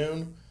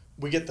afternoon,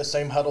 we get the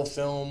same huddle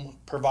film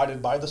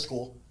provided by the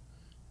school,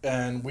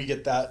 and we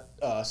get that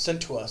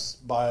sent to us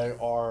by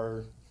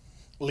our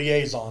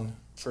liaison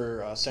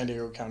for San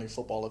Diego County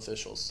football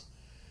officials.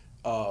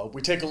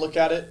 We take a look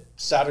at it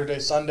Saturday,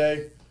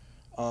 Sunday.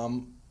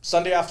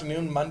 Sunday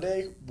afternoon,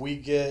 Monday, we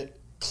get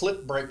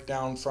clip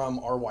breakdown from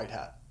our white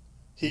hat.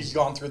 He's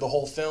gone through the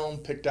whole film,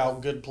 picked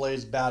out good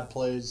plays, bad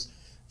plays,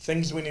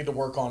 things we need to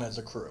work on as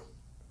a crew.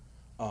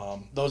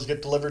 Those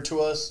get delivered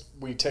to us.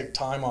 We take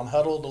time on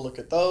huddle to look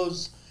at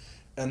those.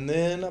 And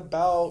then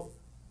about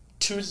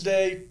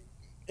Tuesday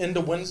into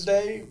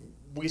Wednesday,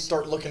 we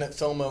start looking at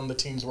film on the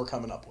teams we're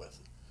coming up with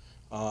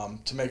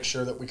to make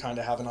sure that we kind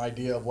of have an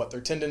idea of what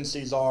their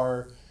tendencies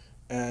are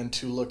and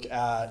to look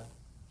at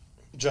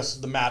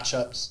just the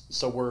matchups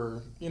so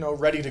we're,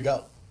 ready to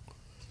go.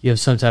 You have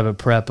some type of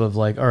prep of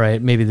all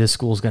right, maybe this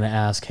school's going to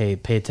ask, hey,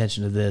 pay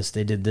attention to this.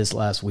 They did this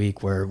last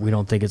week where we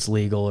don't think it's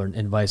legal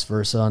and vice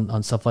versa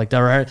on stuff like that.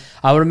 Right?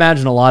 I would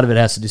imagine a lot of it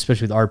has to do,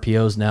 especially with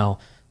RPOs now,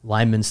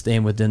 linemen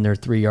staying within their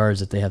 3 yards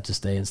that they have to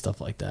stay and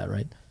stuff like that,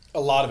 right? A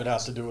lot of it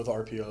has to do with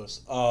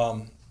RPOs.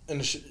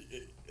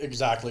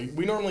 Exactly.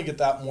 We normally get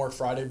that more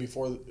Friday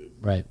before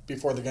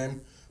the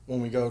game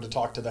when we go to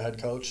talk to the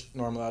head coach.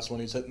 Normally that's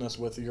when he's hitting us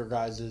with your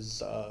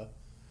guys'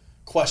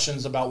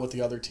 questions about what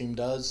the other team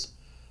does.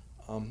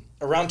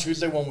 Around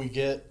Tuesday when we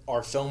get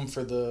our film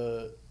for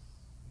the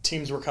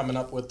teams we're coming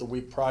up with the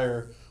week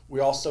prior,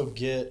 we also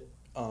get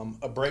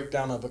a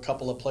breakdown of a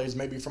couple of plays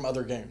maybe from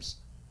other games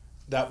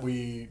that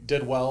we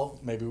did well,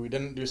 maybe we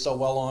didn't do so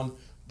well on,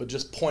 but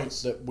just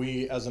points that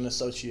we as an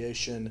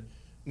association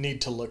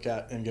need to look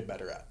at and get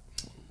better at.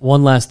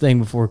 One last thing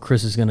before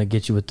Chris is going to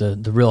get you with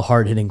the real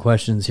hard-hitting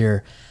questions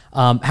here.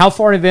 How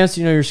far in advance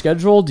do you know your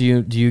schedule? Do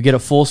you get a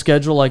full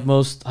schedule like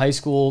most high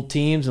school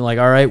teams and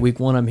all right, week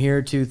 1 I'm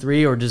here, 2,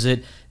 3, or does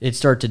it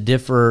start to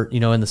differ,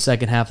 in the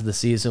second half of the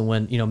season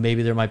when,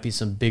 maybe there might be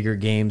some bigger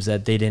games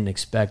that they didn't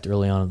expect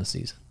early on in the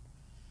season?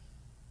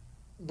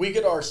 We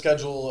get our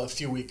schedule a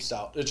few weeks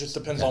out. It just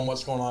depends on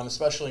what's going on,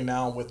 especially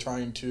now with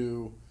trying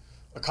to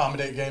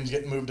accommodate games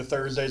getting moved to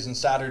Thursdays and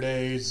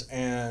Saturdays.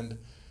 And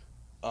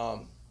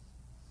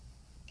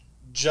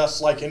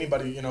just like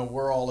anybody,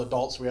 we're all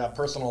adults. We have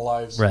personal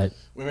lives. Right.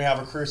 We may have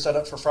a crew set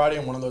up for Friday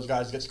and one of those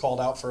guys gets called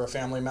out for a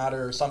family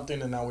matter or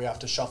something, and now we have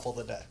to shuffle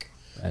the deck.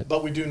 Right.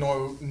 But we do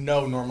know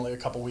normally a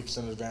couple weeks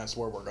in advance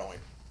where we're going.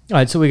 All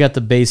right, so we got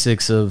the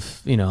basics of,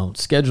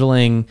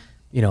 scheduling,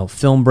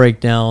 film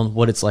breakdown,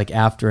 what it's like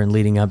after and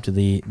leading up to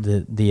the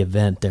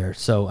event there.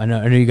 So I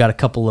know you got a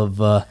couple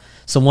of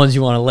some ones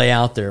you want to lay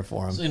out there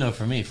for them. So,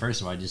 for me, first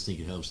of all, I just think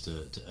it helps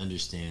to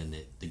understand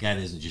that the guy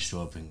doesn't just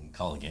show up and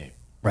call a game.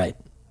 Right.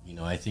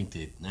 I think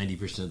that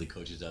 90% of the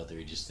coaches out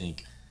there just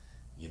think,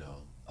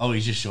 Oh,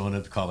 he's just showing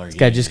up to call our game. This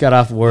guy just got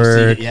off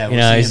work.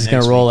 We'll he's just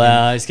going to roll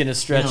out. He's going to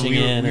stretching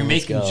in. We're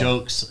making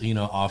jokes,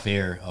 off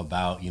air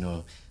about,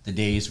 the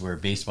days where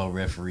baseball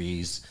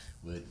referees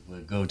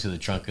would go to the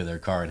trunk of their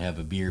car and have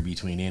a beer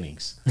between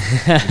innings.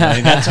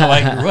 And that's how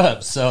I grew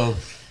up. So,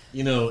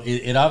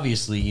 it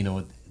obviously,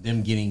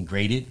 them getting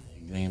graded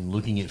and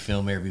looking at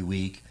film every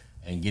week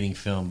and getting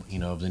film,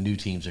 the new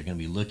teams are going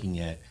to be looking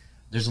at,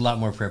 there's a lot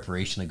more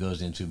preparation that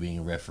goes into being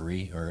a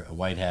referee or a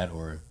white hat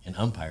or an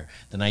umpire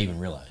than I even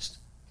realized.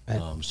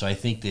 Right. So I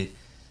think that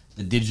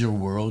the digital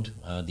world,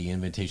 the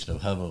invitation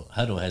of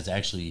Huddle has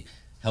actually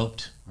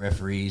helped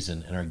referees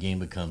and our game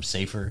become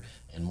safer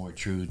and more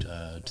true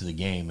to the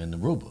game and the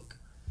rule book.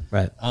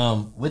 Right.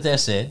 With that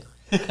said,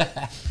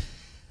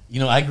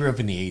 I grew up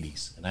in the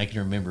 80s, and I can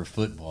remember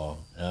football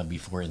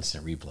before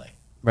instant replay.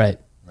 Right.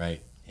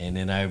 Right. And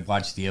then I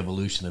watched the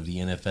evolution of the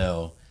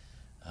NFL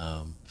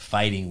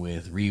fighting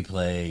with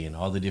replay and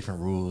all the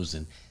different rules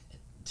and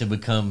to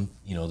become,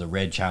 the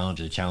red challenge,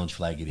 the challenge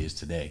flag it is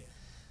today.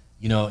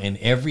 And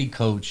every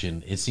coach,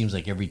 and it seems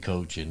like every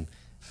coach and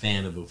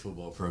fan of a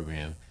football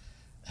program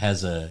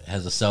has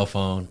a cell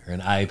phone or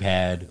an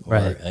iPad or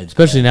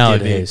especially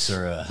nowadays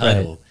or a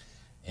Huddle,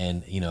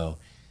 and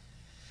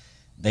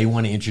they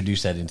want to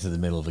introduce that into the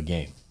middle of a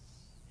game.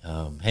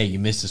 Hey, you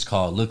missed this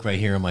call. Look right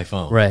here on my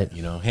phone. Right.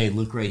 Hey,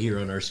 look right here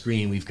on our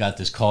screen. We've got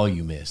this call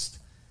you missed.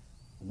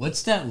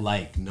 What's that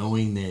like,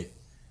 knowing that?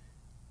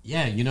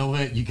 Yeah, you know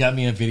what? You got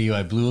me on video.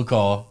 I blew a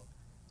call,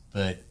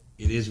 but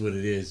it is what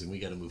it is, and we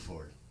got to move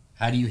forward.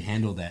 How do you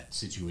handle that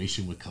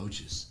situation with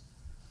coaches?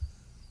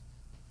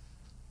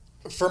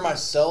 For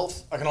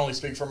myself, I can only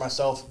speak for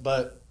myself,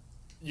 but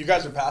you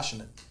guys are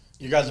passionate.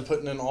 You guys are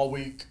putting in all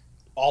week,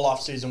 all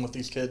off season with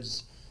these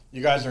kids.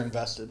 You guys are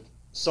invested.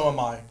 So am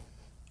I.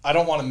 I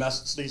don't want to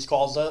mess these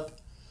calls up.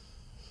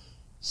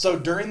 So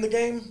during the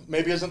game,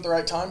 maybe isn't the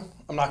right time.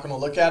 I'm not going to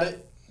look at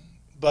it,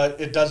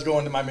 but it does go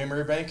into my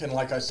memory bank. And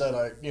like I said,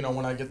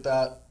 when I get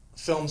that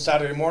film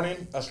Saturday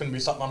morning, that's going to be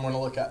something I'm going to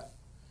look at.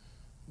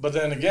 But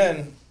then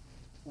again,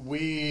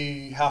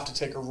 we have to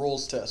take a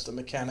rules test, a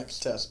mechanics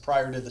test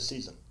prior to the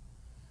season.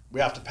 We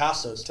have to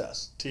pass those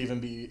tests to even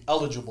be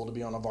eligible to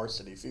be on a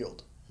varsity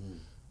field.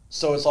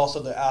 So it's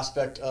also the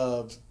aspect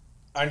of,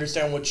 I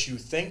understand what you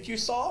think you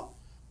saw,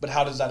 but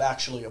how does that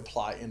actually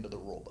apply into the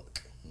rule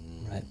book?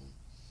 Right.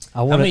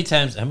 How many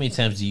times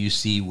do you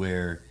see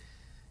where,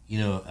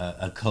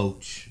 a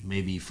coach,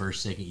 maybe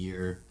first, second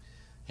year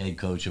head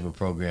coach of a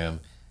program,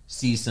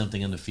 sees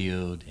something on the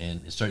field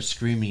and starts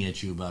screaming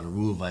at you about a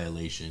rule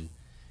violation,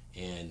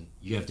 and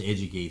you have to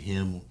educate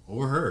him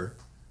or her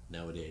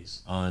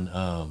nowadays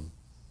on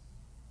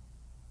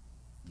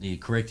the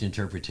correct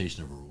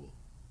interpretation of a rule?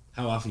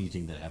 How often do you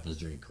think that happens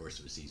during the course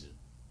of a season?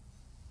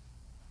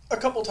 A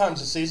couple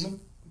times a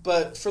season,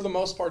 but for the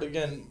most part,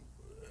 again,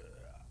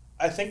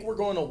 I think we're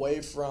going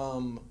away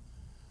from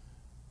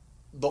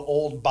the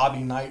old Bobby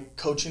Knight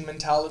coaching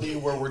mentality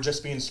where we're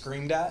just being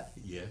screamed at.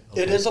 Yeah.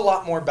 Okay. It is a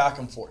lot more back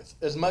and forth.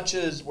 As much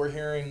as we're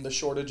hearing the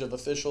shortage of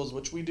officials,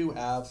 which we do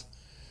have,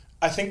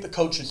 I think the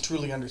coaches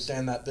truly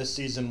understand that this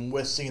season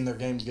with seeing their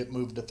games get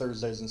moved to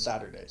Thursdays and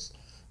Saturdays.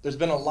 There's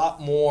been a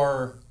lot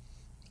more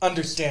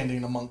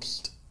understanding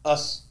amongst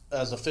us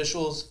as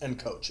officials and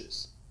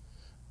coaches.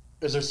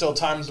 Is there still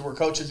times where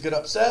coaches get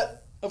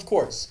upset? Of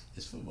course.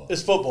 It's football.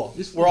 It's football.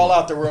 We're all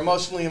out there. We're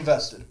emotionally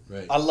invested.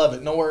 Right. I love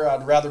it. Nowhere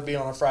I'd rather be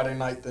on a Friday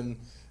night than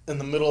in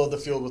the middle of the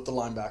field with the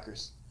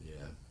linebackers.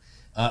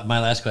 Yeah. My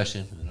last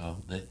question, and I'll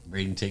let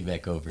Braden take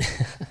back over.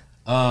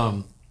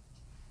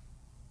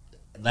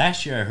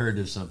 Last year I heard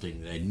of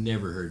something that I'd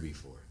never heard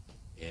before.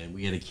 And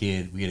we had a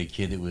kid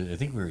that was, I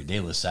think we were at De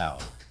La Salle.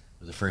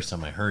 It was the first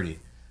time I heard it.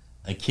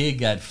 A kid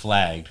got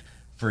flagged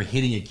for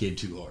hitting a kid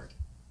too hard.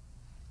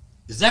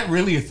 Is that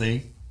really a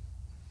thing?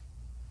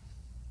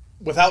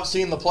 Without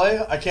seeing the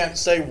play, I can't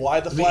say why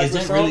the flag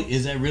was thrown.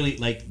 Is that really,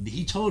 like,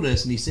 he told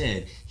us and he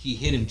said he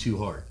hit him too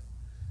hard.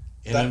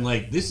 And I'm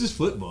like, this is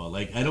football.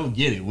 Like, I don't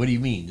get it. What do you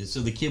mean? And so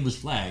the kid was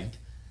flagged.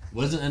 It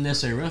wasn't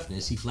unnecessary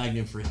roughness. He flagged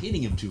him for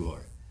hitting him too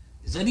hard.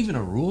 Is that even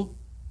a rule?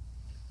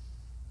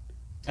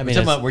 I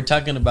mean, we're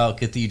talking about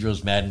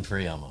Cathedral's Madden for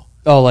Elmo.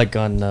 Oh, like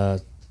on,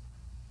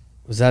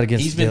 was that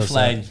against? He's been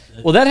flagged.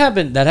 Well, that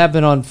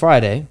happened on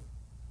Friday.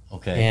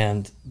 Okay.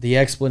 And the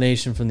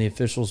explanation from the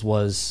officials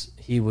was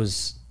he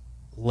was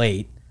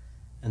late,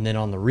 and then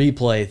on the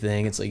replay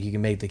thing, it's like you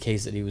can make the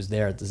case that he was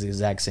there at the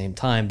exact same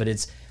time. But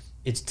it's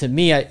to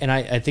me,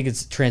 I think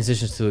it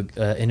transitions to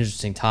an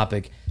interesting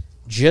topic,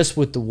 just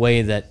with the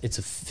way that it's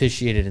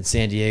officiated in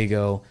San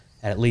Diego.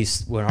 At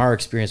least when our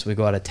experience, when we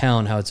go out of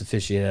town, how it's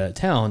officiated out of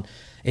town.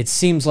 It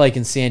seems like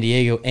in San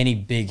Diego, any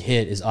big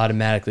hit is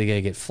automatically going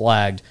to get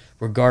flagged,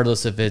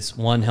 regardless if it's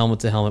one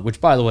helmet to helmet.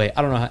 Which, by the way,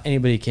 I don't know how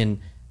anybody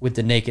can, with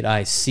the naked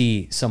eye,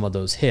 see some of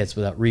those hits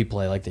without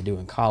replay like they do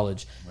in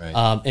college. Right.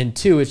 And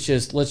two, it's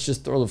just, let's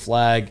just throw the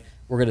flag.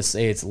 We're going to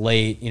say it's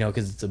late,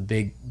 because it's a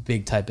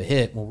big type of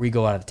hit. When we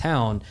go out of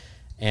town,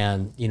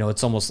 and,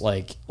 it's almost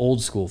like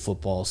old school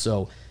football.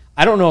 So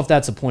I don't know if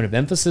that's a point of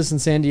emphasis in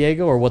San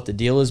Diego or what the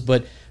deal is,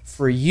 but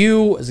for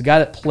you, as a guy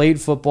that played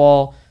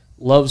football,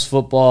 loves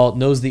football,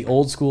 knows the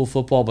old school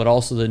football, but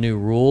also the new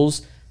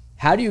rules.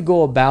 How do you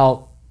go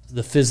about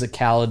the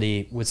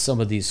physicality with some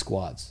of these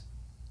squads?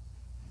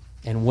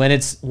 And when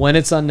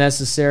it's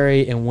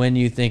unnecessary and when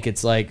you think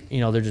it's like,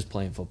 they're just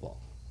playing football?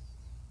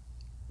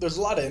 There's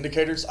a lot of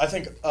indicators. I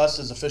think us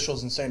as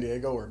officials in San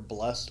Diego are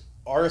blessed.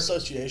 Our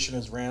association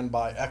is ran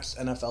by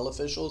ex-NFL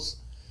officials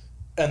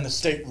and the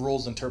state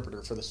rules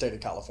interpreter for the state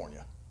of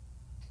California.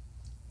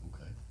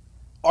 Okay.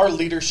 Our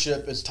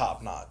leadership is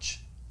top-notch.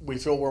 We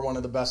feel we're one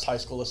of the best high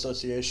school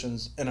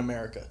associations in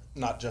America,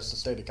 not just the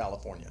state of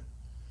California.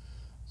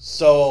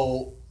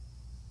 So,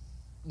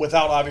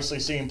 without obviously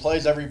seeing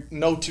plays,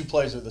 no two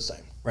plays are the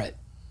same. Right.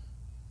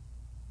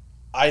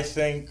 I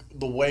think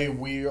the way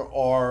we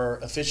are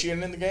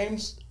officiating in the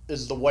games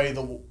is the way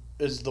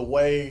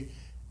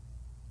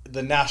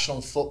the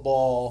National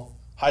Football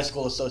High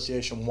School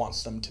Association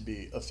wants them to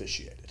be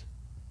officiated.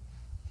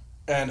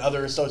 And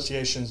other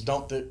associations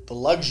don't get the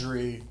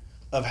luxury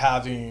of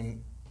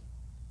having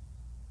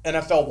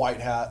NFL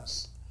white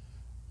hats,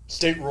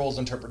 state rules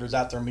interpreters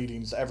at their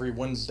meetings every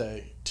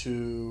Wednesday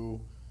to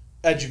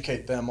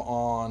educate them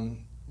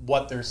on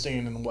what they're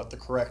seeing and what the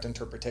correct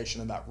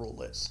interpretation of that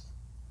rule is.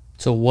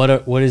 So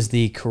what is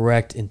the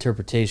correct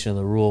interpretation of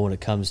the rule when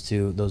it comes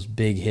to those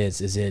big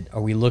hits?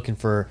 Are we looking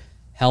for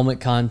helmet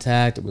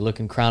contact? Are we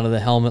looking crown of the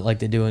helmet like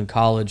they do in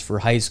college for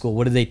high school?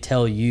 What do they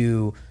tell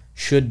you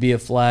should be a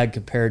flag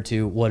compared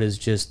to what is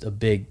just a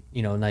big,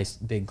 nice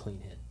big clean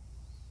hit?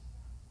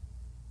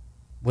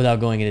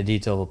 Without going into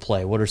detail of a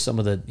play, what are some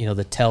of the,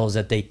 the tells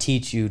that they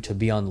teach you to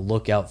be on the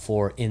lookout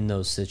for in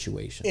those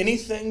situations?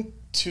 Anything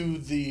to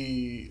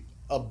the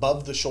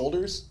above the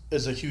shoulders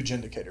is a huge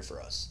indicator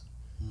for us.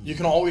 You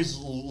can always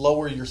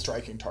lower your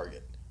striking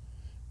target.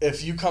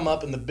 If you come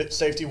up and the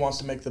safety wants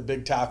to make the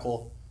big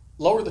tackle,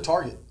 lower the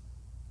target.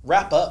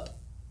 Wrap up.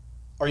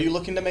 Are you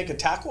looking to make a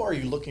tackle or are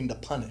you looking to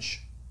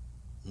punish?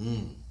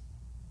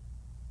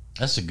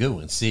 That's a good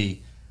one.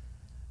 See,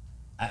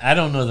 I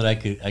don't know that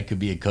I could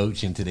be a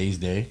coach in today's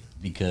day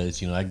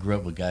because, I grew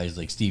up with guys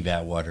like Steve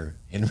Atwater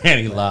and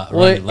Randy Lott.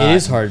 Well, it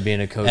is hard being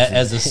a coach.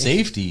 As a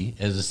safety,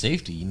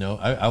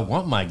 I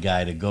want my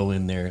guy to go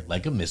in there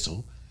like a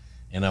missile,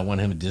 and I want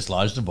him to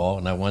dislodge the ball,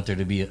 and I want there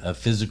to be a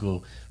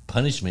physical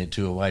punishment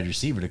to a wide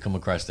receiver to come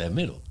across that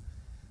middle.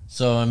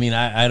 So,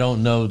 I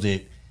don't know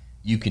that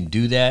you can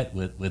do that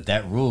with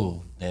that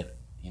rule that,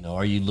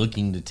 are you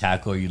looking to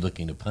tackle or are you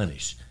looking to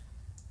punish?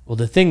 Well,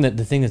 the thing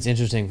that's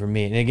interesting for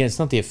me, and again, it's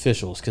not the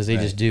officials because they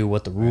just do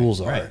what the rules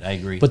are. Right, I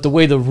agree. But the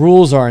way the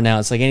rules are now,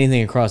 it's like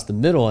anything across the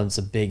middle and it's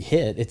a big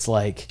hit. It's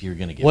like, you're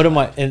gonna get what am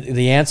I? And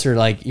the answer,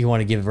 like you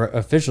want to give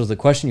officials, the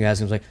question you ask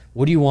them is like,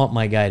 what do you want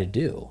my guy to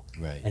do?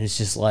 Right. And it's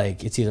just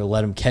like it's either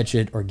let him catch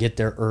it or get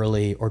there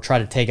early or try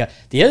to take out.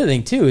 The other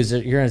thing too is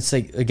that you're gonna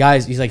say the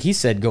guys. He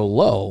said go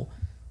low,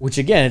 which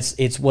again,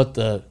 it's what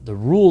the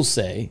rules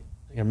say.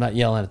 I'm not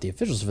yelling at the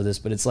officials for this,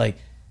 but it's like.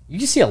 You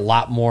just see a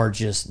lot more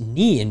just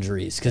knee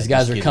injuries because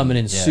guys are coming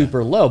in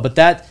super low. But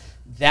that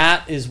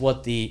is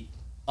what the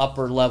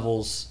upper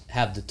levels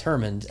have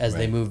determined as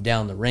they move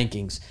down the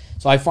rankings.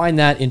 So I find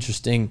that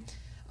interesting.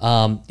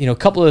 A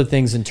couple of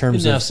things in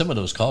terms of some of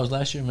those calls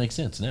last year make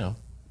sense now.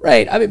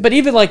 Right. But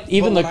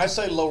when I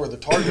say lower the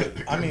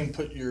target, I mean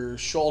put your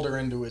shoulder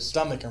into his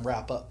stomach and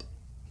wrap up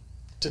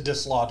to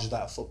dislodge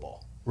that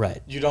football.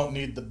 Right. You don't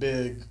need the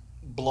big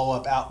blow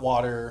up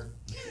Atwater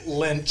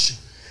Lynch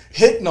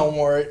hit no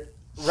more.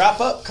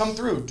 Wrap up, come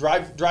through,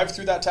 drive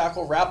through that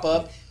tackle, wrap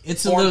up,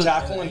 form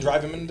tackle, and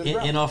drive him into the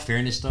ground. In all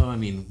fairness, though,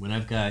 when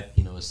I've got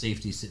a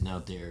safety sitting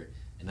out there,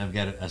 and I've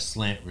got a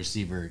slant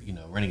receiver,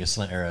 running a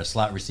slant, or a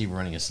slot receiver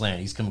running a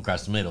slant, he's coming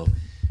across the middle,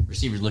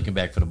 receiver's looking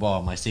back for the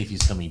ball, my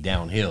safety's coming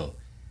downhill.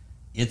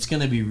 It's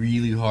going to be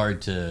really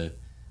hard to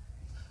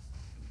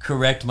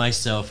correct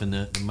myself in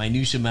the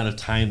minutiae amount of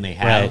time they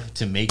have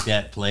to make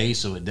that play,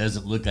 so it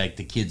doesn't look like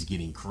the kid's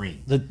getting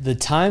creamed. The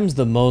times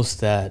the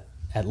most that.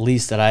 At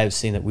least that I have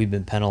seen that we've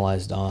been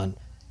penalized on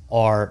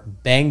are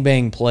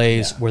bang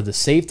plays where the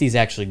safety's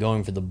actually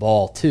going for the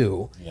ball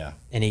too. Yeah.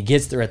 And he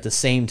gets there at the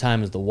same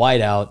time as the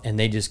wideout and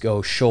they just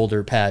go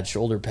shoulder pad,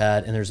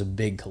 and there's a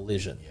big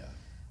collision. Yeah.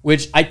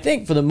 Which I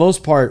think for the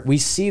most part we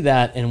see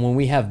that, and when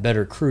we have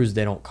better crews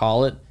they don't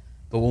call it.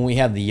 But when we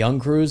have the young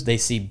crews, they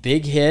see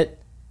big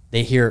hit,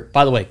 they hear,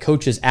 by the way,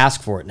 coaches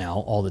ask for it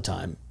now all the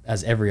time,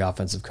 as every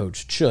offensive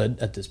coach should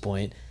at this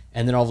point,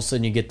 and then all of a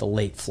sudden you get the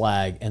late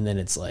flag and then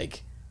it's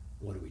like,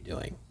 what are we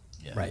doing?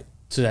 Yeah. Right.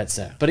 So that's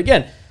it. But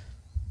again,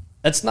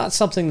 that's not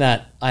something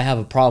that I have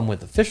a problem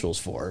with officials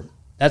for.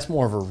 That's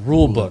more of a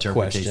rule book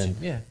question.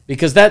 Yeah.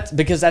 Because at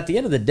the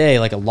end of the day,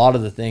 like a lot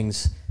of the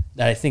things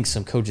that I think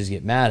some coaches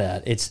get mad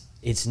at,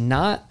 it's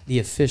not the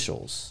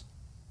officials.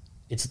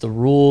 It's the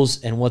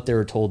rules and what they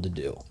were told to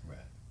do. Right.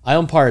 I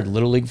umpired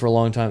Little League for a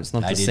long time. It's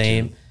not the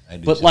same.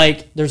 But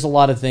like there's a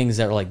lot of things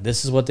that are like,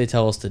 this is what they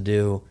tell us to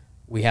do.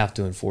 We have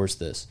to enforce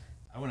this.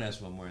 I want to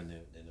ask one more and then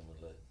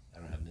we'll let, I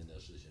don't have anything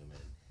else to say, man.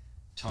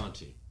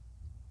 Taunting.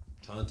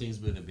 Taunting's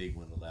been a big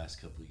one the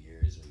last couple of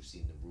years, and we've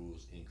seen the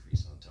rules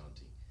increase on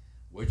taunting.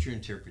 What's your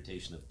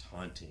interpretation of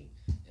taunting,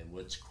 and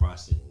what's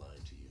crossing the line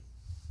to you?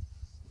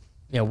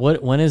 Yeah,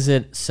 when is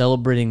it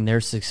celebrating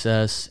their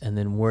success, and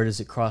then where does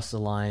it cross the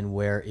line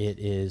where it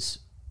is,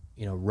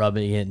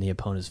 rubbing it in the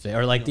opponent's face,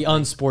 or like the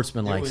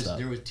unsportsmanlike stuff?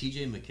 There was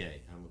TJ McKay.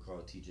 I'm gonna call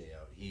TJ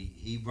out.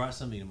 He brought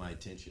something to my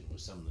attention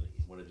with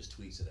one of his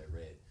tweets that I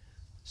read.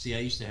 See, I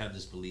used to have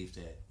this belief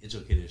that it's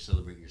okay to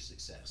celebrate your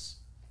success,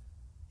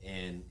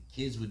 and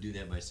kids would do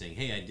that by saying,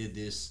 "Hey, I did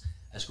this.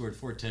 I scored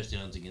 4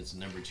 touchdowns against the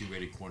number 2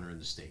 rated corner in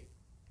the state."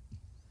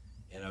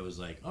 And I was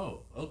like,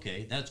 "Oh,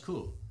 okay, that's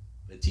cool."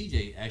 But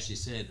TJ actually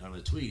said on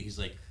a tweet, he's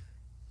like,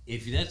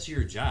 if that's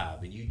your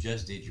job and you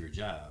just did your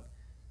job,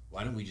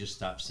 why don't we just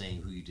stop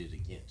saying who you did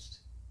against?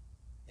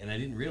 And I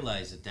didn't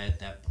realize at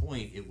that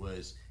point it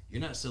was, you're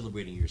not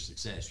celebrating your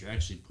success. You're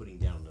actually putting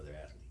down another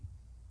athlete.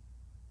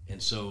 And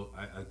so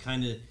I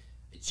kind of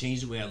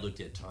changed the way I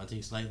looked at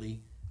taunting slightly,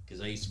 because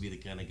I used to be the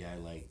kind of guy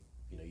like,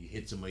 you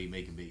hit somebody, you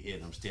make a big hit,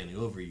 and I'm standing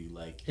over you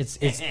like. It's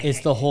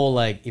the whole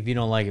like, if you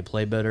don't like it,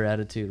 play better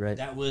attitude, right?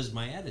 That was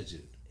my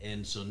attitude.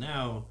 And so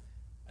now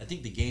I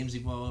think the game's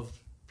evolved.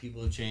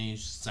 People have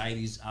changed.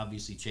 Society's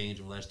obviously changed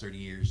over the last 30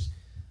 years.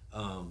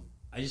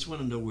 I just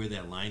want to know where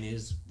that line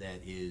is. That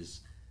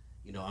is,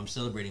 I'm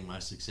celebrating my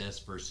success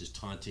versus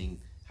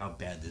taunting how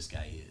bad this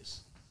guy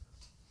is,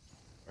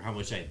 or how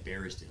much I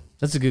embarrassed him.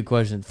 That's a good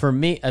question. For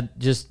me,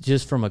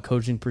 just from a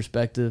coaching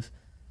perspective,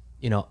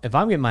 if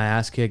I'm getting my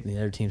ass kicked and the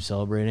other team's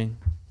celebrating,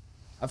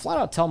 I flat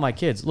out tell my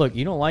kids, look,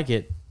 you don't like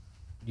it,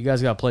 you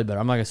guys got to play better.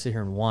 I'm not going to sit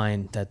here and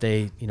whine that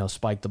they,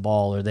 spiked the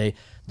ball or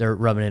they're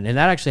rubbing it. And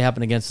that actually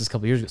happened against us a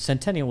couple years ago.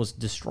 Centennial was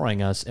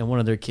destroying us, and one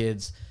of their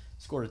kids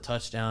scored a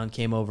touchdown,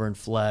 came over and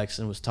flexed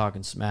and was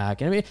talking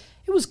smack. And I mean,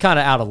 it was kind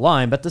of out of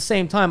line, but at the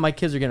same time, my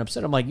kids are getting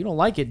upset. I'm like, you don't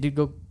like it, dude,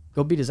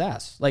 go beat his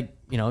ass. Like,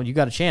 you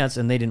got a chance,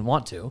 and they didn't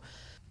want to.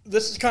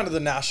 This is kind of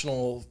the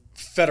National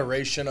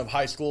Federation of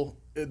High School.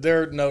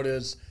 Their note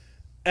is,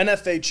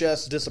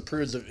 NFHS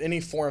disapproves of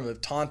any form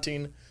of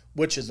taunting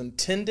which is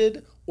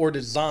intended or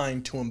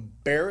designed to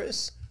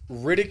embarrass,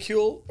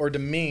 ridicule, or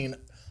demean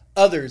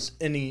others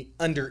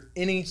under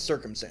any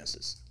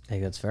circumstances. I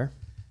think that's fair.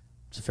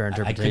 It's a fair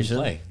interpretation.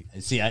 I couldn't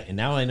play. See,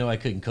 now I know I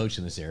couldn't coach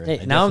in this era.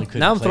 Hey, now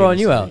I'm throwing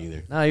you out.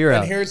 Either. Now you're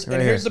out. Here's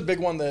the big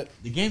one that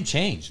the game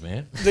changed,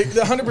 man. The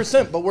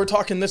 100%. But we're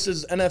talking. This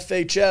is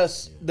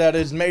NFHS that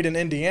is made in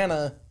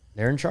Indiana.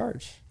 They're in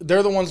charge.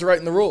 They're the ones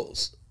writing the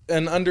rules.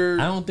 And I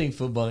don't think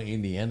football in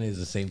Indiana is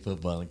the same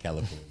football in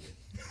California.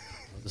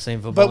 The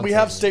same football. But we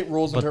have state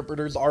rules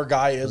interpreters. Our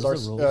guy is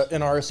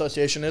in our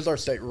association is our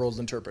state rules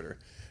interpreter.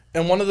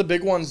 And one of the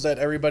big ones that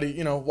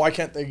everybody, why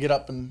can't they get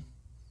up and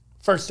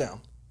first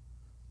down?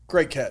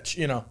 Great catch,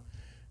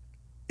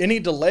 Any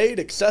delayed,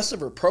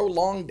 excessive, or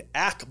prolonged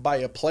act by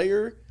a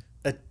player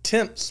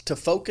attempts to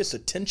focus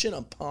attention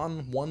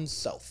upon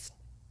oneself.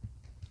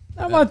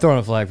 I'm not throwing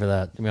a flag for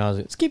that, to be honest.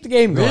 Let's keep the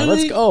game going.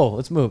 Really? Let's go.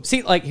 Let's move.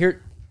 See, like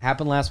here,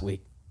 happened last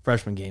week,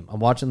 freshman game. I'm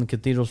watching the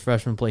Cathedral's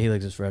freshman play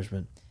Helix's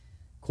freshman.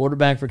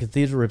 Quarterback for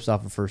Cathedral rips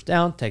off a first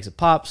down, takes a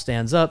pop,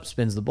 stands up,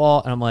 spins the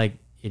ball, and I'm like,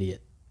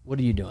 idiot. What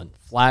are you doing?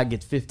 Flag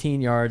gets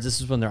 15 yards. This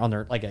is when they're on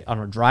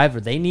a drive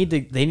where they need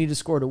to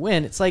score to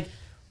win. It's like,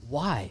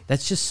 why?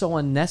 That's just so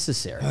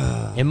unnecessary,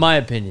 in my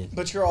opinion.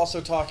 But you're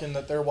also talking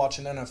that they're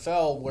watching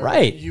NFL, where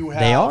right. You have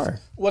they are.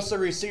 What's the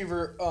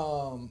receiver?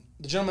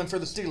 The gentleman for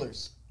the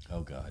Steelers. Oh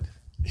God.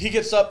 He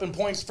gets up and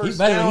points first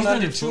down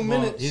under 2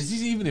 minutes. Is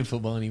he even in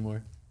football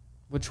anymore?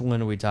 Which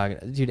one are we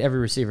talking? Dude, every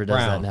receiver does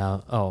that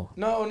now. Oh.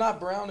 No, not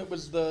Brown. It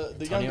was the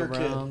younger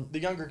Brown. kid. The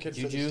younger kid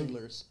Juju? for the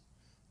Steelers.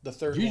 The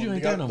third Juju one.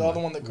 ain't The other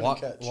one that couldn't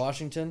catch.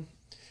 Washington?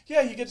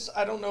 Yeah, he gets,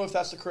 I don't know if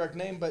that's the correct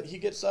name, but he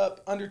gets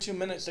up under 2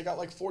 minutes. They got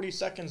like 40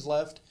 seconds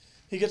left.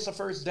 He gets the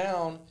first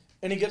down,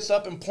 and he gets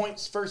up and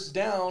points first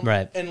down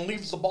and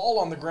leaves the ball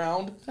on the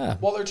ground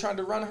while they're trying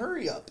to run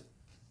hurry up.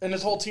 And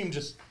his whole team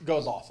just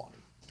goes off on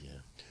him.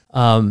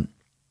 Yeah.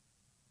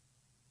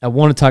 I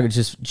want to talk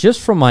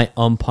just from my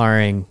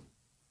umpiring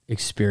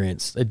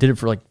experience. I did it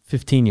for like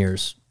 15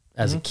 years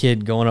as a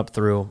kid, going up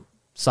through,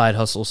 side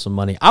hustle some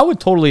money. I would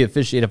totally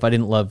officiate if I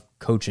didn't love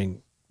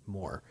coaching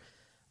more.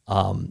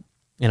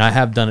 And I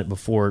have done it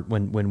before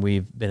when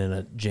we've been in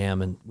a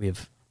jam and we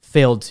have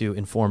failed to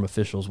inform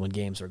officials when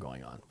games are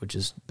going on, which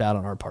is bad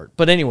on our part.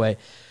 But anyway,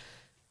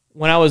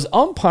 when I was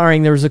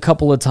umpiring, there was a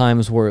couple of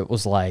times where it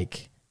was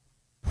like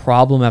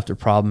problem after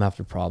problem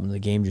after problem. The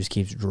game just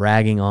keeps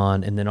dragging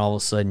on, and then all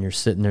of a sudden you're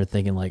sitting there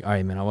thinking like, all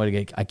right, man,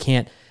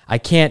 I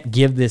can't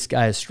give this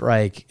guy a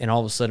strike, and all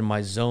of a sudden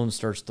my zone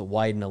starts to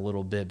widen a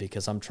little bit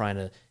because I'm trying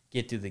to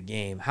get through the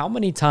game. How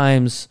many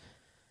times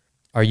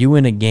are you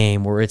in a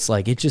game where it's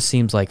like it just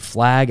seems like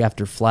flag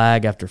after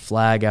flag after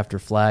flag after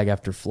flag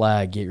after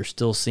flag, yet you're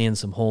still seeing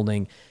some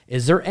holding?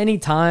 Is there any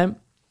time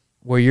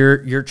where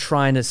you're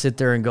trying to sit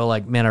there and go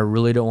like, man, I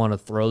really don't want to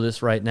throw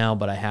this right now,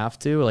 but I have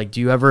to? Like,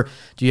 do you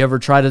ever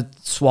try to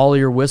swallow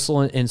your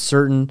whistle in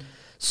certain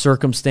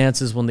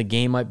circumstances when the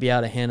game might be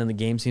out of hand and the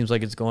game seems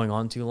like it's going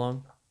on too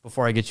long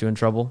before I get you in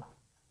trouble?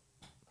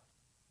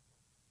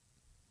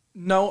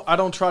 No, I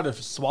don't try to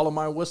swallow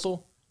my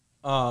whistle.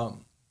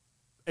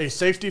 A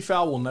safety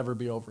foul will never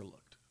be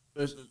overlooked.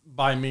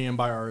 by me and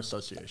by our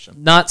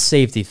association. Not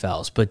safety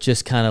fouls, but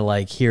just kind of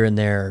like here and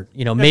there.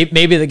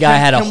 Maybe the guy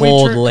had a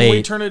hold late. Can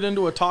we turn it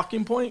into a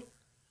talking point?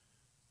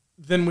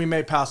 Then we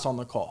may pass on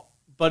the call.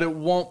 But it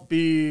won't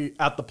be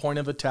at the point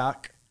of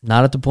attack.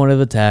 Not at the point of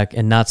attack,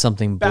 and not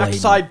something blatant.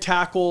 Backside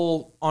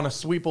tackle on a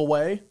sweep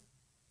away.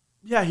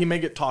 Yeah, he may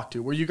get talked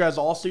to. Where you guys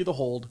all see the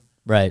hold.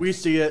 Right. We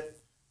see it.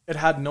 It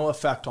had no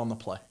effect on the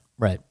play.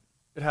 Right.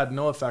 It had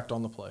no effect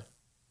on the play.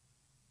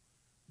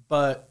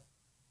 But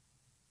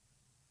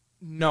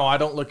no, I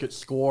don't look at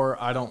score.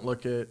 I don't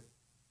look at,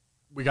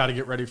 we got to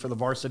get ready for the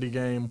varsity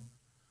game.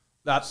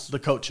 That's the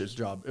coach's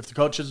job. If the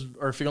coaches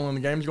are feeling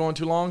the game's going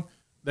too long,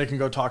 they can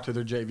go talk to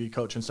their JV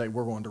coach and say,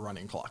 we're going to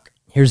running clock.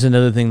 Here's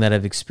another thing that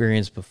I've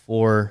experienced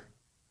before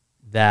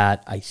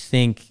that I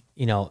think,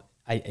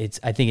 I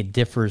think it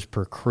differs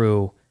per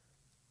crew.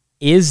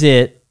 Is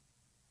it,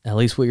 at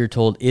least what you're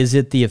told, is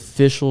it the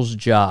official's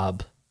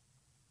job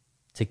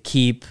to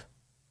keep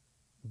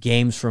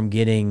games from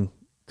getting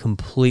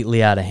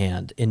completely out of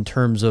hand in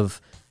terms of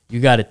you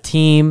got a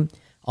team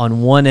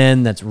on one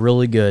end that's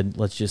really good,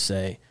 let's just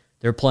say.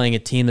 They're playing a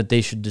team that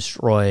they should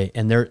destroy,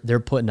 and they're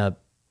putting up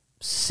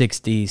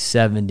 60,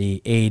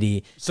 70,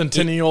 80.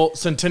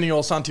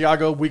 Centennial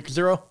Santiago, week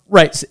 0?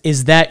 Right.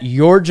 Is that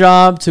your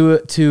job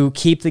to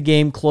keep the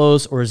game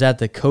close, or is that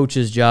the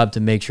coach's job to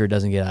make sure it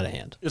doesn't get out of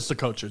hand? It's the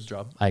coach's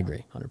job. I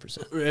agree,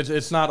 100%.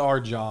 It's not our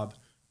job.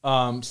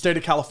 State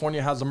of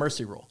California has a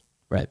mercy rule.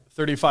 Right.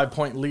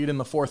 35-point lead in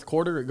the fourth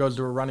quarter, it goes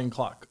to a running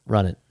clock.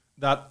 Run it.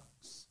 That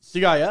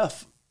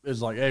CIF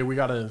is like, hey, we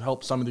got to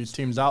help some of these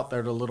teams out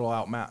there. They're a little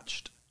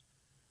outmatched.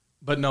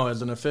 But no,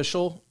 as an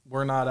official,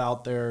 we're not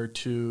out there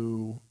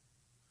to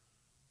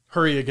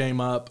hurry a game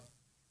up,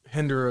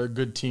 hinder a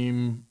good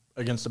team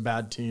against a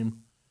bad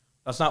team.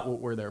 That's not what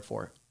we're there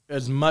for.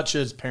 As much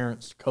as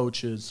parents,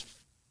 coaches,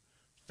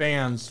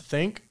 fans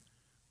think,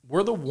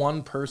 we're the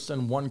one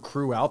person, one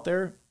crew out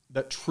there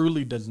that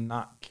truly does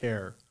not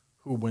care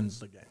who wins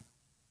the game.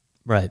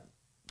 Right.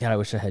 God, I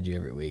wish I had you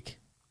every week.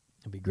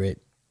 It'd be great.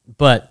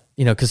 But,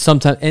 because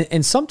sometimes,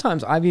 and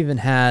sometimes I've even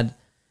had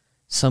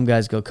some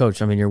guys go,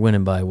 Coach, you're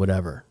winning by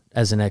whatever,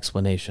 as an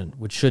explanation,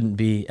 which shouldn't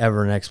be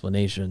ever an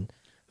explanation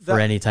for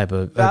any type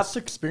of... That's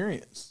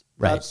experience.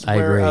 Right, That's I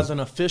where, agree. as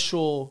an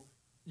official,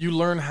 you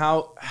learn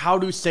how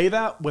to say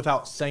that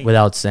without saying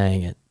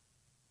it.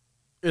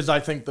 Is,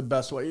 I think, the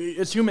best way.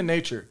 It's human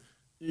nature.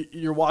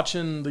 You're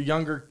watching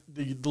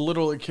the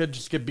little kid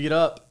just get beat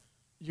up.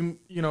 You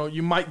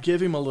might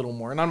give him a little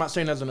more. And I'm not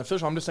saying as an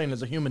official, I'm just saying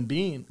as a human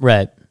being.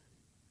 Right.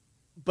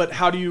 But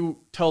how do you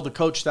tell the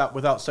coach that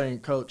without saying,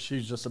 Coach,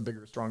 he's just a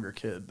bigger, stronger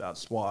kid?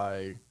 That's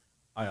why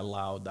I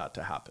allowed that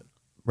to happen.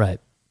 Right.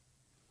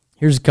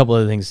 Here's a couple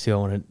other things, too,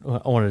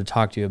 I wanted to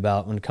talk to you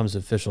about when it comes to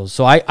officials.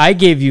 So I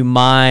gave you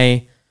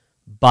my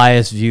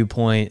biased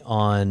viewpoint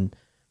on,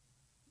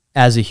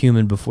 as a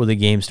human before the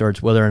game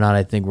starts, whether or not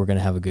I think we're going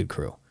to have a good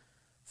crew.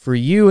 For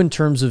you, in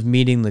terms of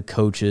meeting the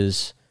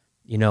coaches,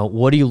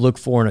 what do you look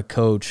for in a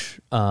coach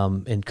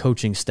and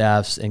coaching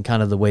staffs and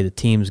kind of the way the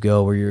teams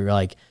go, where you're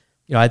like,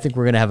 I think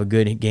we're going to have a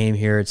good game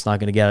here. It's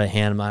not going to get out of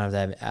hand.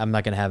 I'm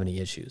not going to have any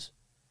issues.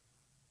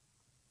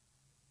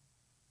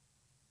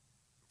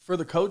 For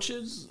the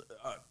coaches,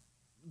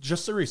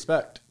 just the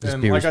respect. Just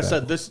and be like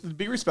respectful. I said,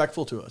 be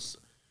respectful to us.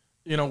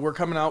 We're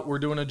coming out. We're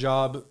doing a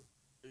job.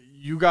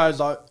 You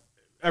guys,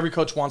 every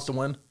coach wants to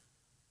win.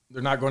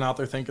 They're not going out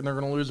there thinking they're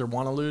going to lose or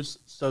want to lose.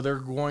 So they're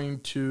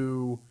going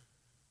to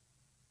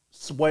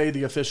sway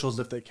the officials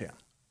if they can.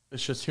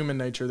 It's just human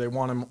nature. They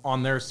want them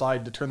on their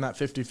side to turn that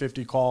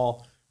 50-50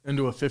 call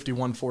into a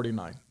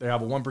 51-49. They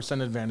have a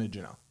 1% advantage,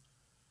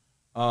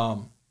 I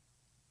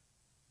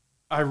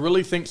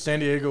really think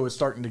San Diego is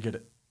starting to get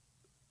it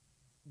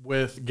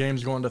with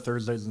games going to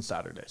Thursdays and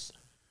Saturdays.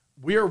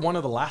 We are one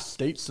of the last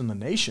states in the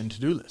nation to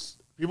do this.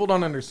 People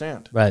don't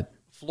understand. Right.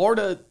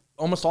 Florida,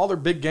 almost all their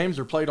big games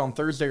are played on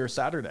Thursday or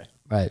Saturday.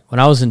 Right. When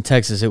I was in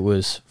Texas, it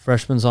was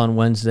freshmen's on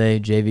Wednesday,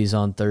 JV's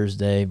on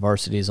Thursday,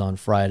 varsity's on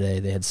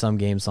Friday. They had some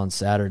games on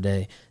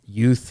Saturday.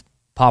 Youth,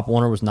 Pop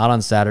Warner was not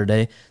on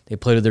Saturday. They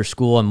played at their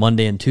school on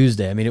Monday and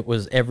Tuesday. It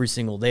was every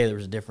single day there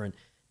was a different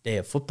day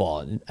of football.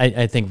 And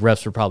I think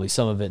refs were probably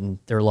some of it, and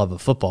their love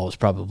of football was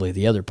probably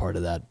the other part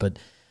of that. But,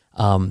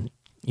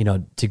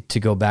 to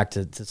go back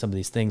to some of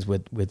these things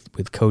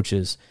with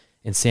coaches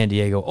in San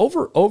Diego,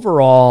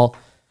 overall,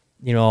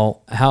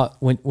 how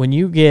when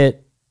you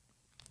get,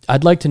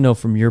 I'd like to know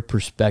from your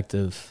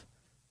perspective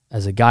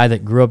as a guy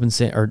that grew up in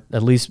or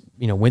at least,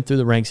 went through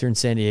the ranks here in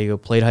San Diego,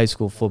 played high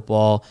school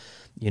football,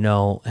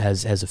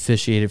 has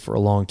officiated for a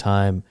long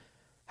time.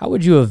 How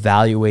would you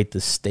evaluate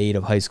the state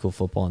of high school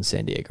football in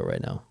San Diego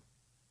right now?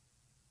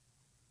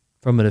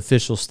 From an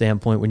official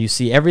standpoint, when you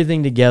see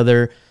everything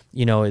together,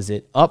 is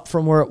it up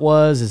from where it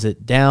was? Is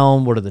it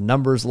down? What are the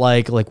numbers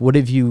like? Like, what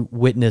have you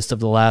witnessed of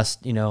the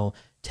last,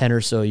 10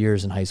 or so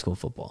years in high school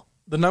football?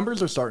 The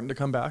numbers are starting to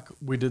come back.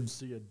 We did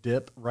see a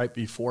dip right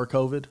before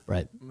COVID.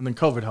 Right. And then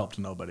COVID helped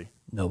nobody.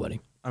 Nobody.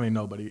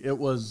 It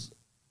was,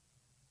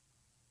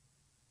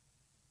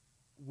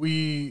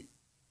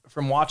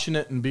 from watching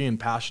it and being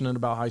passionate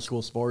about high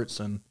school sports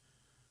and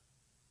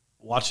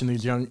watching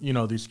these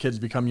these kids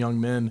become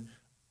young men.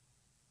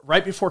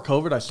 Right before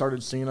COVID, I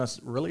started seeing us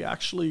really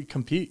actually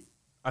compete.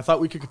 I thought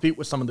we could compete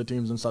with some of the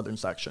teams in Southern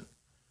Section.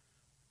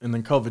 And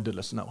then COVID did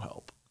us no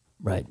help.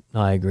 Right.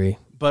 No, I agree.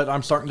 But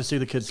I'm starting to see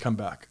the kids come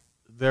back.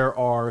 There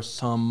are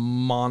some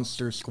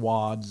monster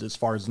squads as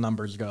far as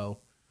numbers go,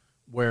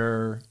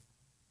 where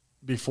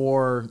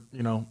before,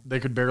 they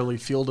could barely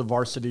field a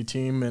varsity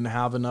team and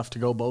have enough to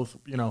go both,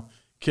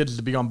 kids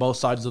to be on both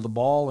sides of the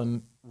ball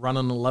and run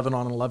an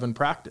 11-on-11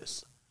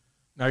 practice.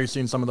 Now you're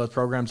seeing some of those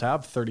programs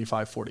have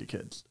 35, 40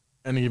 kids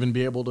and even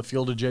be able to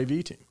field a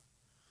JV team.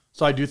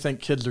 So I do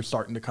think kids are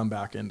starting to come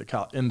back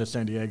into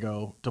San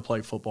Diego to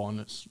play football,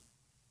 and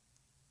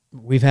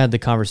we've had the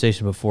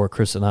conversation before,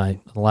 Chris and I,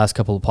 in the last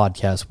couple of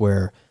podcasts,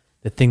 where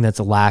the thing that's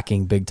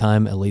lacking big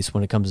time, at least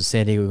when it comes to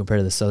San Diego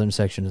compared to the Southern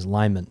Section, is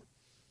linemen.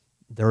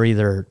 They're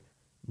either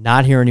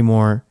not here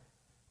anymore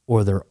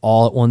or they're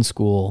all at one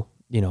school,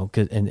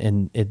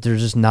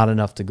 there's just not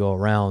enough to go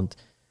around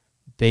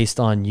based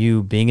on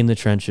you being in the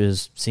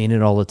trenches, seeing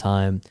it all the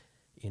time.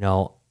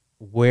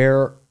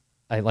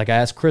 I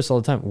ask Chris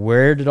all the time,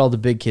 where did all the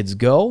big kids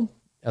go?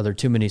 Are there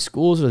too many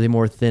schools? Are they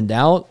more thinned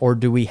out? Or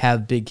do we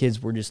have big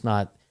kids, we're just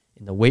not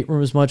in the weight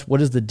room as much?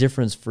 What is the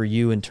difference for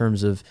you in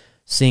terms of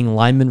seeing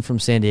linemen from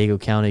San Diego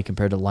County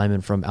compared to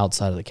linemen from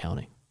outside of the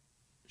county?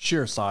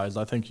 Sheer size.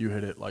 I think you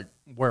hit it.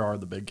 Where are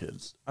the big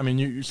kids? I mean,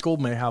 your school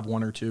may have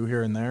one or two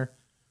here and there.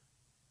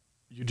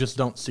 You just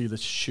don't see the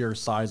sheer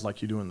size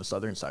like you do in the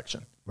Southern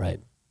Section. Right.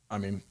 I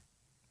mean,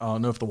 I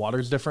don't know if the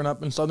water's different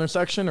up in Southern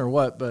Section or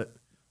what, but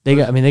they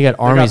got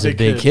armies of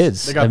big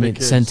kids.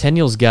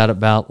 Centennial's got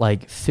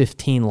about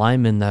 15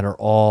 linemen that are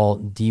all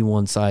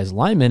D1 size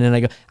linemen.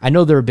 And I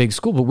know they're a big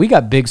school, but we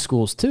got big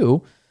schools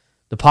too.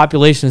 The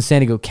population in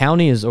San Diego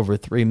County is over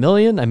 3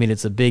 million. I mean,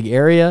 it's a big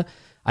area.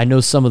 I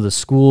know some of the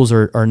schools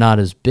are not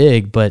as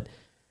big, but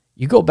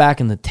you go back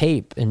in the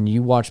tape and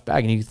you watch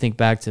back and you think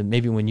back to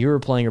maybe when you were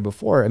playing or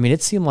before. I mean,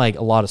 it seemed like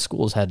a lot of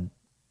schools had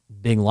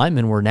big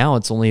linemen, where now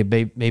it's only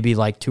maybe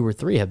 2 or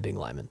 3 have big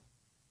linemen.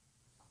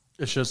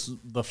 It's just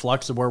the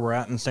flux of where we're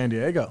at in San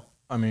Diego.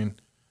 I mean,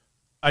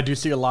 I do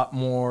see a lot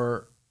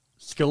more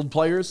skilled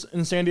players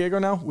in San Diego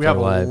now. We have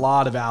a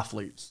lot of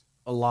athletes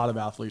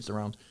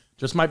around.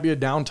 Just might be a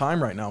down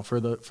time right now for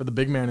the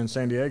big man in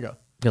San Diego.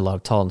 A lot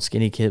of tall and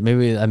skinny kids.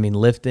 Maybe,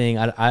 lifting.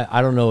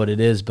 I don't know what it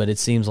is, but it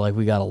seems like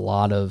we got a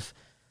lot of,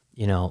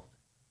 let's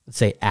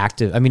say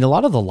active. I mean, a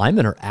lot of the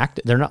linemen are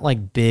active. They're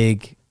not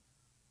big,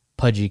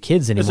 pudgy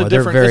kids anymore.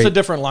 It's a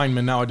different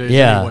lineman nowadays.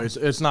 Yeah. Anyways,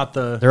 it's not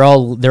the. They're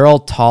all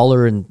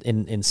taller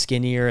and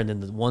skinnier, and then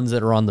the ones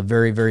that are on the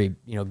very, very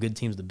good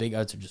teams, the big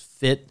guys, are just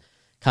fit,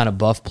 kind of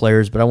buff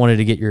players. But I wanted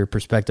to get your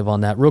perspective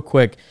on that real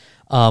quick.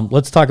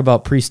 Let's talk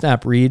about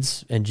pre-snap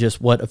reads and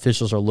just what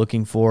officials are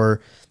looking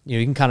for.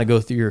 You can kind of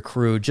go through your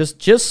crew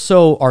just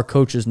so our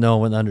coaches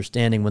know and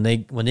understanding when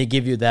they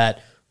give you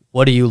that,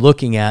 what are you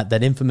looking at,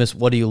 that infamous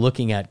what are you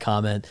looking at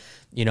comment,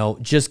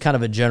 just kind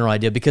of a general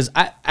idea. Because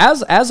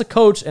as a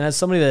coach and as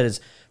somebody that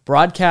is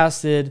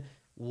broadcasted,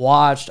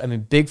 watched,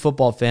 big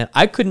football fan,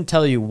 I couldn't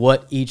tell you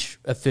what each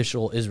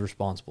official is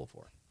responsible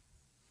for.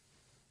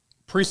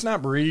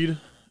 Pre-snap read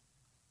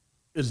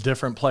is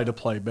different play to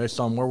play based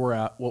on where we're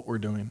at, what we're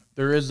doing.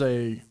 There is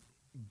a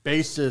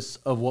basis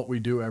of what we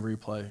do every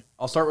play.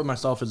 I'll start with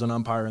myself as an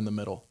umpire in the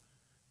middle.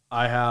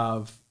 I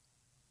have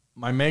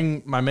my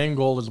main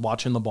goal is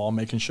watching the ball,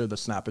 making sure the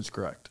snap is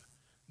correct.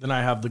 Then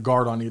I have the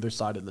guard on either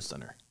side of the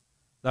center.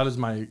 That is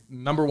my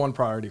number one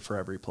priority for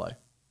every play.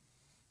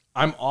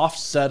 I'm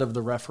offset of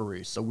the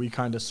referee, so we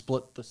kind of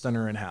split the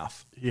center in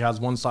half. He has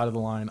one side of the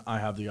line, I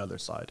have the other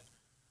side.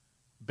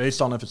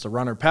 Based on if it's a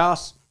run or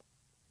pass,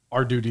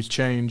 our duties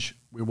change.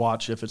 We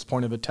watch if it's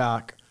point of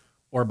attack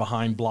or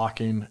behind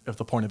blocking, if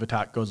the point of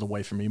attack goes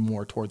away from me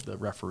more toward the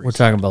referee. We're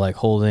talking about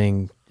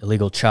holding,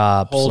 illegal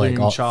chops,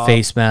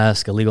 face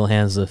mask, illegal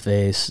hands to the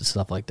face,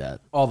 stuff like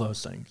that. All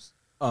those things.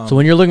 So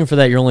when you're looking for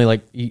that, you're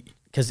only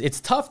because it's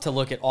tough to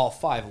look at all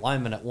 5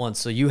 linemen at once.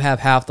 So you have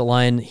half the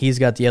line, he's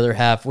got the other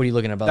half. What are you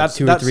looking at, about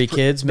 2 or 3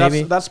 kids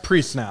maybe? That's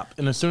pre-snap.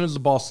 And as soon as the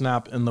ball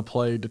snap and the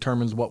play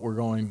determines what we're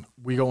going,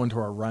 we go into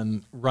our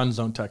run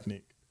zone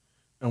technique.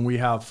 And we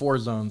have 4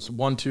 zones,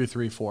 1, 2,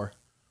 3, 4.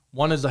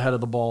 1 is ahead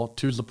of the ball,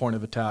 2 is the point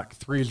of attack,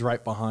 3 is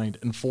right behind,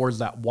 and 4 is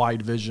that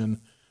wide vision,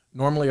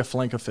 normally a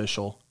flank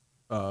official.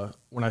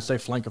 When I say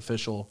flank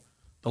official,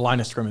 the line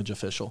of scrimmage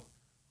official,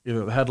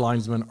 either the head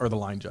linesman or the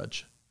line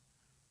judge,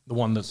 the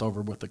one that's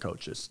over with the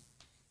coaches.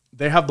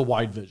 They have the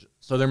wide vision,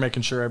 so they're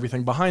making sure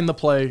everything behind the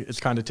play is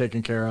kind of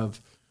taken care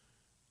of,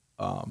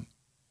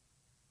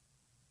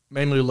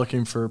 mainly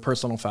looking for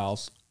personal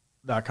fouls,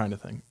 that kind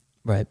of thing.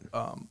 Right.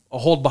 A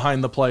hold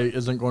behind the play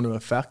isn't going to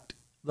affect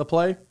the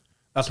play.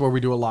 That's where we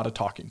do a lot of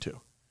talking to.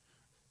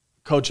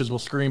 Coaches will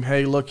scream,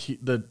 hey, look,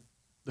 the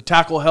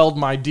tackle held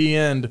my D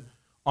end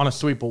on a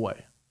sweep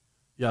away.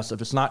 Yes,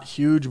 if it's not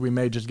huge, we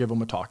may just give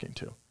them a talking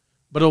to.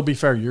 But it'll be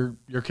fair.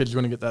 Your kid's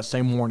going to get that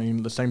same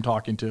warning, the same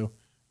talking to.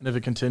 And if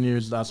it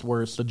continues, that's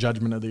where it's the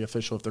judgment of the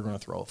official if they're going to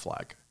throw a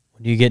flag.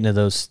 when you get into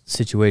those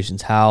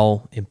situations,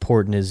 how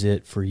important is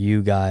it for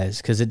you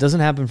guys? Because it doesn't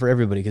happen for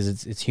everybody,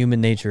 because it's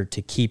human nature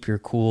to keep your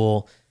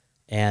cool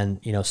and,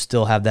 you know,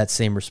 still have that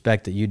same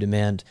respect that you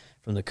demand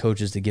from the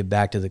coaches to give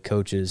back to the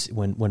coaches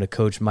when a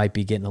coach might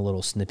be getting a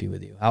little snippy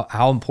with you.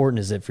 How important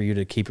is it for you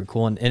to keep your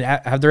cool? And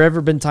have there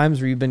ever been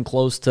times where you've been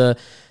close to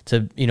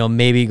you know,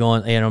 maybe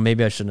going, you know,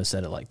 maybe I shouldn't have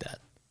said it like that?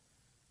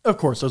 Of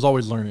course, there's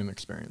always learning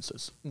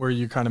experiences where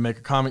you kind of make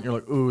a comment, you're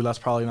like, ooh, that's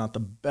probably not the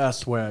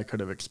best way I could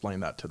have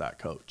explained that to that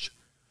coach.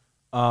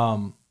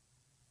 In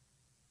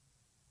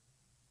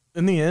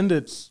the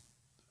end,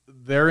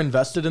 they're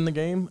invested in the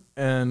game,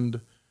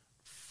 and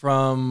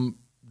from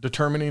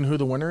determining who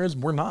the winner is,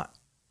 we're not.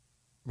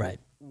 Right.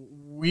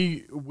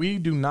 We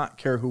do not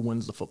care who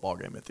wins the football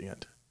game at the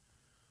end.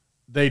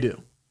 They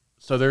do.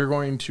 So they're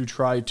going to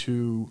try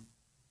to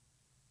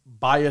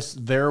bias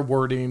their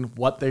wording,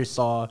 what they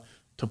saw,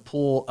 to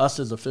pull us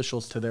as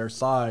officials to their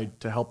side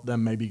to help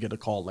them maybe get a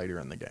call later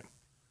in the game.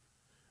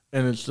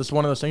 And it's just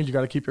one of those things, you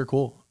got to keep your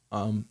cool.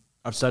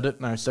 I've said it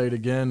and I say it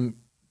again.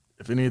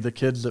 If any of the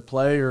kids that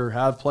play or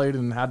have played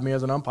and had me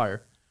as an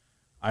umpire,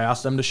 I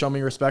ask them to show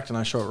me respect, and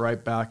I show it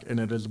right back, and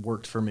it has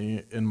worked for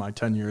me in my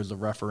 10 years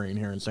of refereeing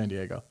here in San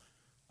Diego.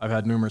 I've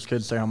had numerous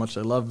kids say how much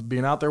they love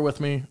being out there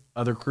with me,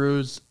 other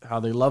crews, how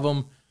they love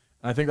them,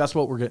 and I think that's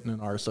what we're getting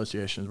in our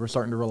associations. We're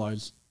starting to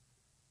realize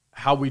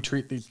how we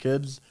treat these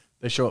kids,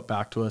 they show it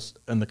back to us,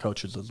 and the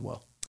coaches as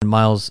well. And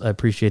Miles, I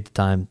appreciate the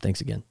time.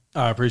 Thanks again.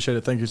 I appreciate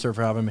it. Thank you, sir,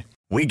 for having me.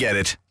 We get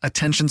it.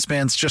 Attention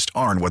spans just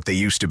aren't what they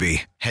used to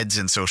be. Heads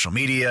in social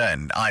media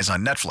and eyes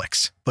on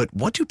Netflix. But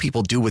what do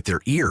people do with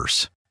their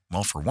ears?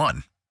 Well, for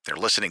one, they're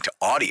listening to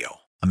audio.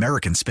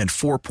 Americans spend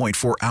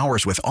 4.4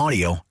 hours with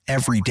audio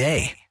every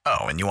day.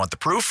 Oh, and you want the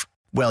proof?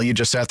 Well, you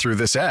just sat through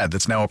this ad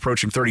that's now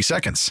approaching 30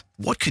 seconds.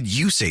 What could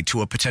you say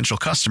to a potential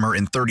customer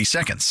in 30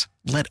 seconds?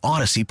 Let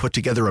Odyssey put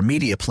together a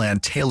media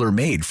plan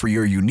tailor-made for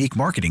your unique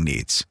marketing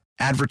needs.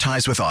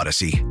 Advertise with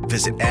Odyssey.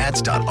 Visit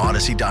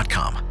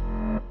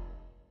ads.odyssey.com.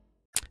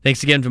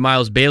 Thanks again to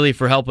Miles Bailey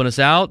for helping us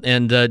out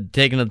and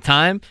taking the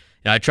time.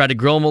 I tried to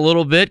grill him a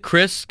little bit.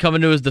 Chris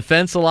coming to his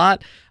defense a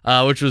lot,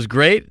 which was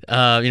great.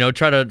 Try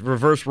to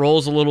reverse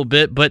roles a little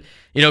bit. But,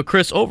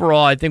 Chris,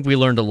 overall, I think we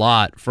learned a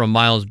lot from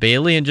Miles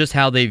Bailey and just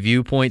how they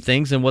viewpoint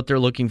things and what they're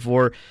looking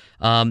for,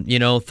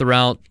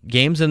 throughout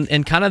games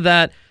and kind of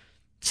that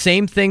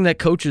same thing that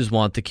coaches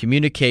want, the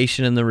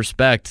communication and the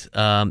respect.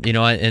 And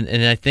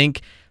I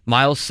think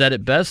Miles said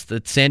it best,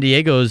 that San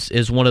Diego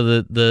is one of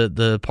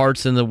the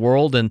parts in the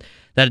world and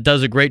that it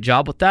does a great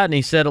job with that. And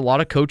he said a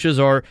lot of coaches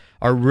are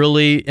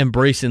really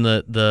embracing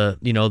the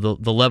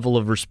level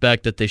of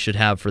respect that they should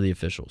have for the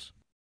officials.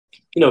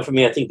 For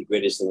me, I think the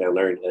greatest thing I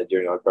learned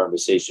during our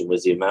conversation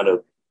was the amount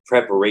of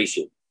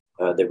preparation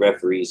that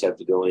referees have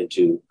to go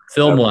into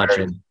film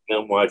watching,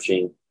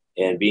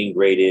 and being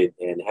graded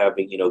and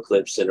having,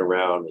 clips sent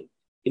around. And,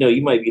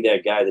 you might be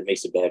that guy that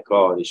makes a bad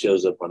call and it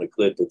shows up on a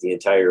clip that the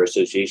entire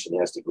association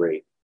has to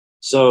grade.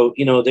 So,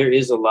 there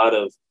is a lot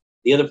of,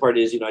 the other part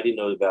is, I didn't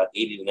know about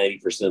 80 to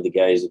 90% of the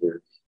guys that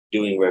are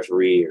doing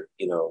referee or,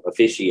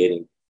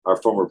 officiating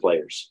are former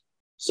players.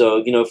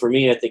 So, for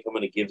me, I think I'm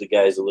going to give the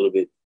guys a little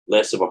bit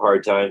less of a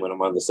hard time when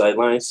I'm on the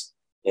sidelines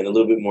and a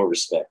little bit more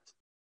respect.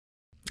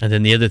 And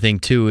then the other thing,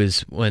 too,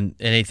 is when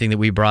anything that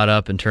we brought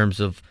up in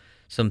terms of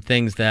some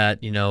things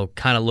that,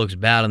 kind of looks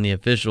bad on the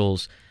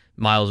officials,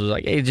 Miles was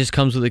like, hey, it just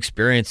comes with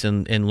experience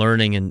and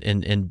learning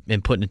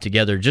and putting it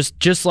together.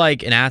 Just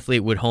like an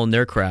athlete would hone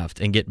their craft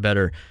and get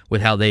better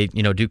with how they,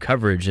 do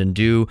coverage and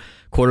do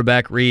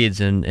quarterback reads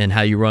and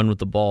how you run with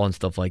the ball and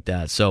stuff like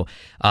that. So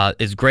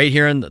it's great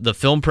hearing the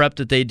film prep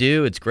that they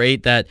do. It's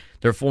great that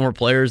they're former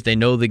players. They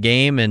know the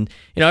game. And,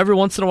 every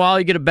once in a while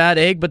you get a bad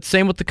egg, but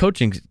same with the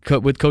coaching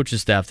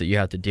staff that you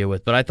have to deal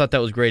with. But I thought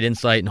that was great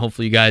insight, and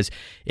hopefully you guys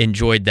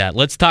enjoyed that.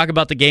 Let's talk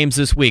about the games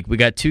this week. We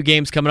got 2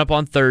 games coming up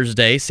on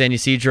Thursday, San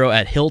Ysidro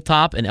at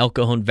Hilltop and El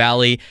Cajon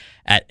Valley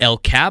at El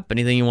Cap.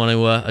 Anything you want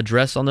to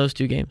address on those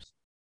 2 games?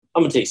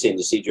 I'm going to take San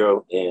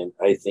Ysidro, and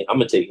I think I'm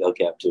going to take El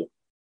Cap too.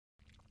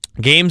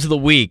 Games of the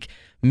week.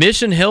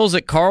 Mission Hills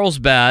at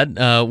Carlsbad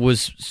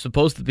was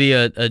supposed to be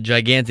a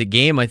gigantic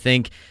game, I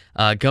think,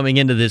 coming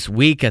into this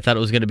week. I thought it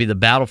was going to be the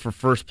battle for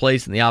first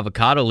place in the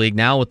Avocado League.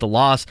 Now with the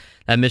loss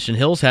that Mission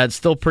Hills had,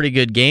 still pretty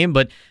good game,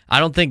 but I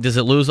don't think, does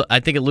it lose? I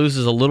think it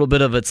loses a little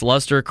bit of its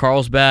luster.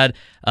 Carlsbad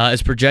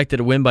is projected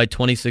to win by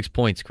 26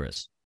 points,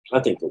 Chris. I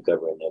think they'll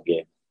cover in that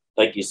game.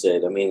 Like you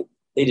said,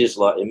 they just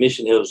lost.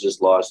 Mission Hills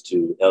just lost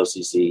to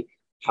LCC.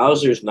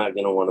 Hauser's not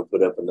going to want to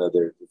put up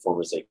another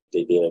performance like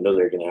they did. I know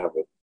they're going to have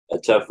a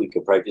tough week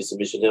of practice in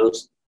Mission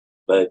Hills,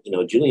 but,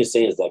 Julian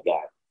Sain is that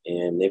guy,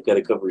 and they've got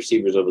a couple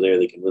receivers over there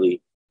that can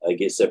really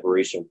get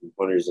separation from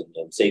punters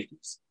and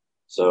safeties.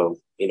 So,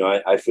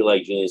 I feel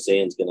like Julian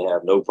Sain is going to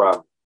have no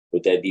problem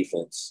with that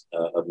defense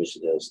of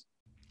Mission Hills.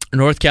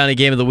 North County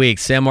game of the week,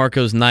 San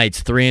Marcos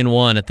Knights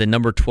 3-1 at the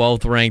number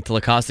 12th ranked La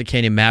Costa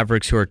Canyon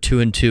Mavericks, who are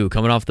 2-2,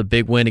 coming off the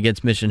big win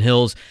against Mission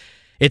Hills.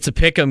 It's a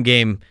pick'em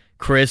game,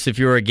 Chris. If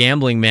you're a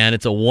gambling man,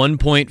 it's a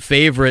 1-point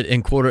favorite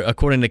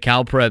according to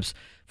CalPreps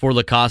for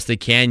La Costa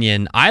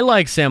Canyon. I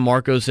like San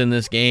Marcos in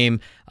this game.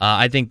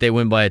 I think they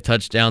win by a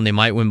touchdown. They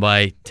might win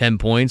by 10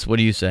 points. What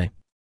do you say?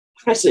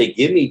 I say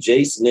give me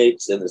Jace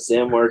Nix and the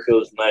San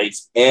Marcos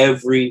Knights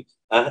every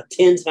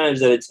 10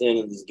 times out of 10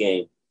 in this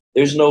game.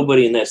 There's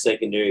nobody in that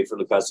secondary for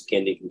La Costa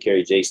Canyon can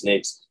carry Jace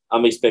Nix.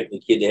 I'm expecting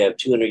the kid to have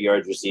 200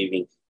 yards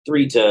receiving,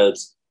 3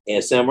 tugs,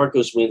 and San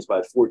Marcos wins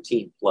by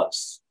 14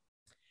 plus.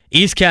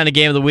 East County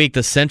game of the week,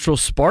 the Central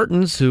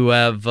Spartans, who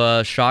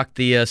have shocked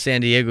the San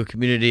Diego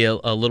community a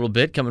little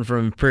bit, coming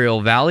from Imperial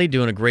Valley,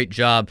 doing a great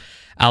job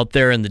out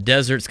there in the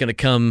desert. It's going to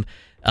come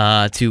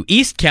to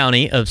East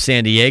County of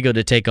San Diego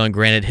to take on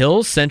Granite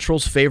Hills.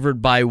 Central's favored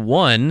by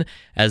 1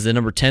 as the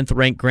number 10th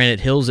ranked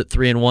Granite Hills at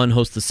 3-1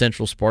 host the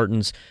Central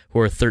Spartans, who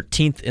are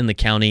 13th in the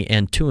county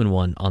and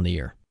 2-1 on the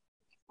year.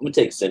 I'm going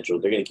to take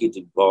Central. They're going to keep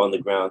the ball on the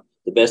ground.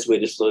 The best way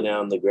to slow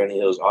down the Granite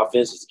Hills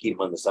offense is to keep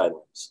them on the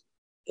sidelines.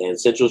 And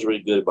Central's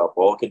really good about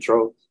ball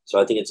control, so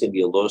I think it's going to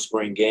be a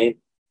low-scoring game,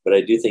 but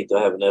I do think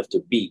they'll have enough to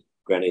beat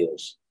Granite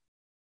Hills.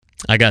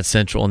 I got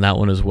Central in that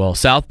one as well.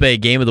 South Bay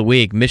game of the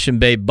week, Mission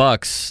Bay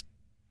Bucks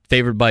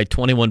favored by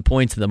 21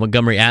 points to the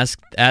Montgomery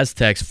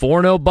Aztecs.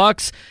 4-0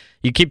 Bucks.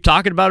 You keep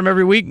talking about them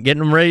every week,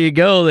 getting them ready to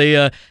go.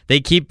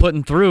 They keep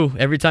putting through.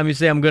 Every time you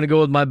say I'm going to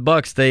go with my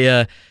Bucks,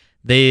 they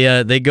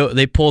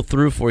pull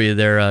through for you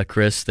there,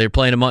 Chris. They're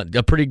playing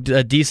a pretty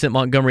decent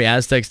Montgomery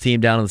Aztecs team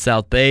down in the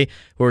South Bay,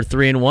 who are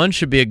 3-1.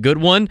 Should be a good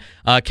one.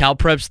 Cal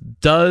Preps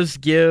does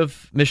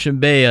give Mission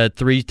Bay a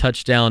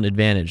 3-touchdown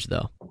advantage,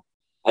 though.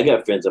 I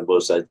got friends on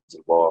both sides of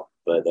the ball,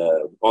 but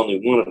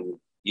only one of them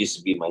used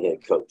to be my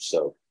head coach.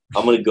 So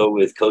I'm going to go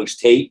with Coach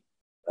Tate.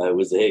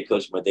 Was the head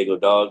coach of my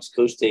Dago Dogs.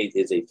 Coach Tate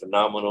is a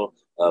phenomenal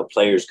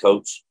players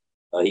coach.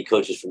 He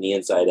coaches from the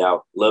inside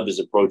out. Love his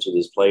approach with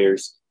his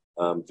players.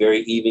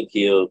 Very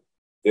even-keeled,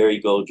 very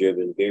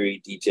goal-driven,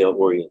 very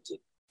detail-oriented.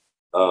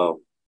 They're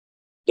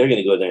going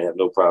to go there and have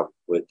no problem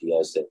with the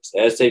Aztecs.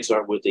 The Aztecs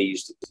aren't what they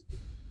used to be.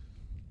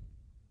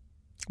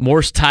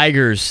 Morse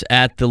Tigers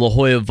at the La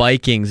Jolla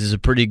Vikings is a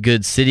pretty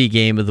good city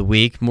game of the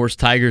week. Morse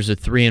Tigers are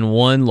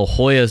 3-1. La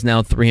Jolla is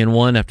now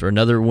 3-1 after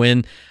another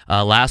win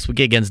last week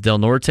against Del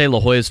Norte. La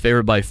Jolla is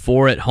favored by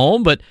 4 at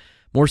home, but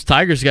Morse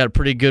Tigers got a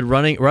pretty good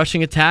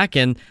rushing attack,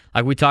 and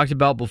like we talked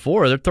about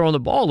before, they're throwing the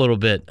ball a little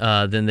bit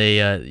than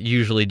they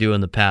usually do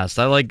in the past.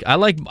 I like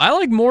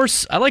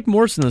Morse. I like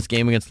Morse in this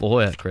game against La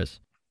Jolla, Chris.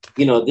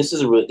 You know, this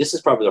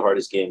is probably the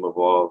hardest game of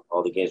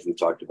all the games we've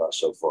talked about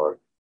so far.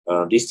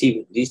 These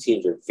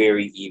teams are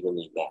very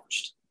evenly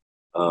matched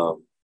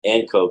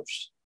and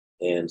coached,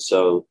 and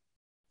so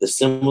the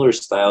similar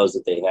styles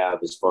that they have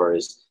as far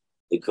as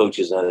the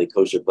coaches and how they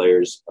coach their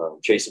players.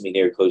 Tracy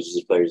McNair coaches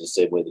his players the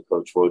same way the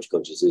Coach Roach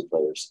coaches his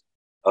players.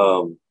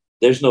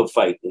 There's no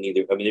fight in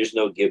either. I mean, there's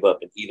no give up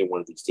in either one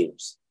of these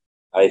teams.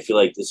 I feel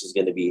like this is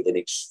going to be an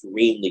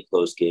extremely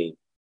close game.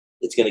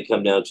 It's going to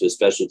come down to a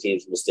special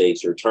teams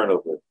mistakes or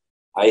turnover.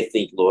 I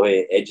think La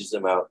Jolla edges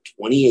them out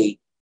 28-27.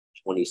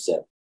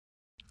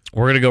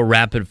 We're going to go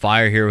rapid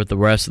fire here with the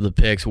rest of the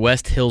picks.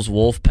 West Hills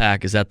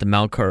Wolfpack is at the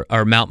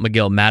Mount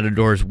Miguel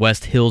Matadors.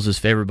 West Hills is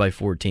favored by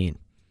 14.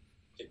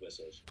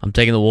 I'm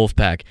taking the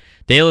Wolfpack.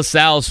 De La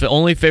Salle is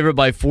only favored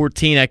by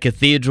 14 at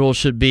Cathedral.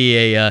 Should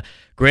be a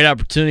great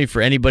opportunity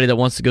for anybody that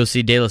wants to go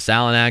see De La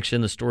Salle in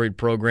action, the storied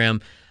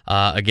program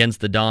against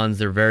the Dons.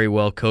 They're very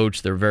well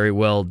coached. They're very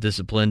well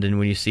disciplined. And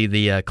when you see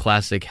the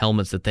classic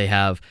helmets that they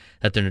have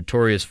that they're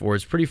notorious for,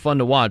 it's pretty fun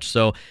to watch.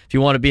 So if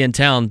you want to be in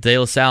town, De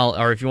La Salle,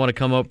 or if you want to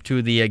come up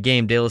to the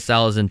game, De La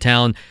Salle is in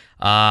town.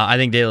 I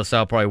think De La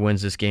Salle probably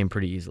wins this game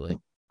pretty easily.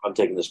 I'm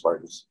taking the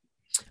Spartans.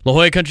 La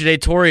Jolla Country Day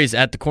Tories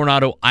at the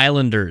Coronado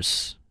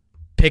Islanders.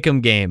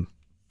 Pick'em game.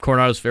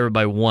 Coronado's favored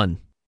by 1.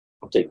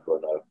 I'm taking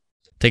Coronado.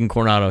 Taking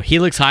Coronado.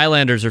 Helix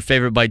Highlanders are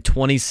favored by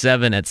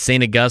 27 at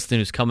St. Augustine,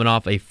 who's coming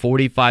off a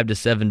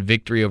 45-7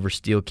 victory over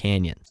Steel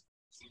Canyon.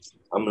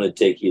 I'm going to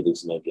take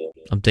Helix in that game.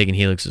 I'm taking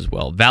Helix as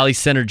well. Valley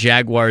Center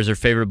Jaguars are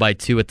favored by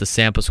 2 at the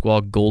San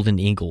Pasqual Golden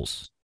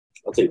Eagles.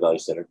 I'll take Valley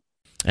Center.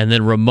 And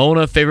then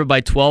Ramona favored by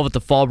 12 at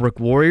the Fallbrook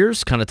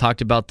Warriors. Kind of talked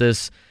about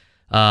this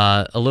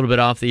a little bit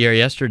off the air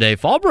yesterday.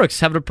 Fallbrook's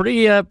having a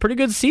pretty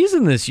good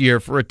season this year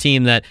for a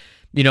team that,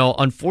 you know,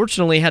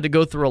 unfortunately had to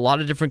go through a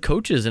lot of different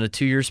coaches in a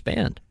 2-year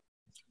span.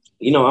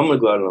 You know, I'm going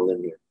to go out on a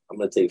limb here. I'm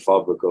going to take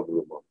Fallbrook over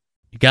Ramona.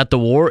 You got the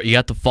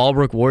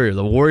Fallbrook Warrior.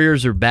 The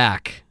Warriors are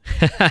back.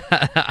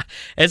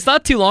 It's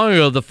not too long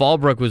ago the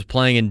Fallbrook was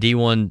playing in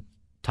D1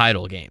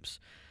 title games.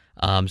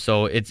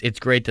 So it's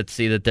great to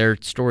see that their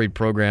storied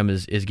program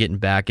is getting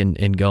back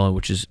and going,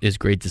 which is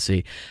great to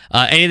see.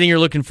 Anything you're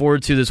looking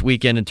forward to this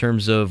weekend in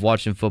terms of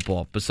watching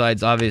football,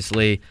 besides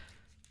obviously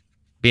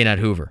being at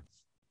Hoover?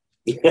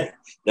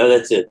 No,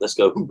 that's it. Let's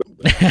go.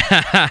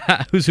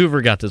 Who's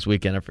Hoover got this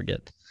weekend? I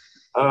forget.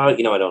 I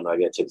don't know. I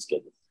got to check the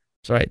schedule.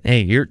 That's right.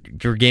 Hey, you're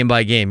game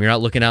by game. You're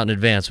not looking out in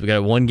advance. We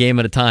got one game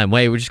at a time.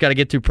 Wait, we just got to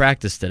get through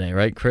practice today,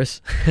 right,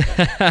 Chris?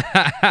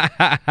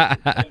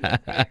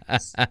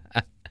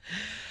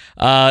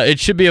 It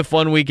should be a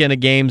fun weekend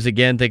of games.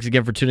 Again, thanks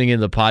again for tuning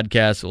into the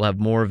podcast. We'll have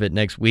more of it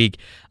next week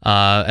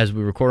as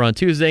we record on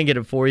Tuesday and get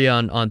it for you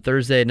on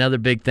Thursday. Another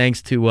big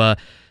thanks to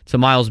to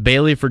Miles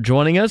Bailey for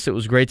joining us. It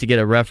was great to get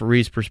a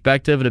referee's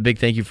perspective, and a big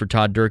thank you for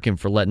Todd Durkin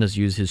for letting us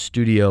use his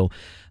studio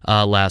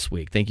last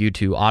week. Thank you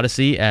to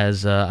Odyssey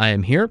as I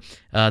am here.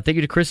 Thank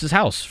you to Chris's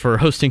house for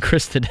hosting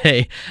Chris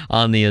today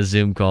on the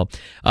Zoom call.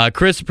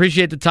 Chris,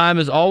 appreciate the time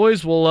as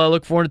always. We'll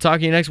look forward to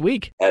talking to you next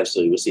week.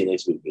 Absolutely. We'll see you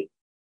next week.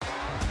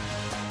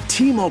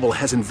 T-Mobile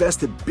has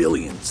invested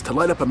billions to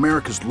light up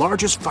America's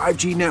largest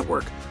 5G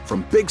network,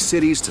 from big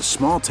cities to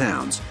small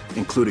towns,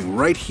 including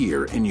right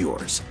here in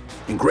yours.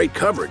 And great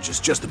coverage is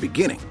just the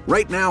beginning.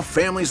 Right now,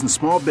 families and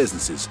small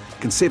businesses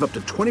can save up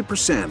to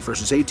 20%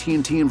 versus AT&T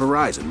and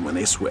Verizon when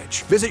they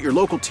switch. Visit your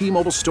local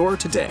T-Mobile store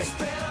today.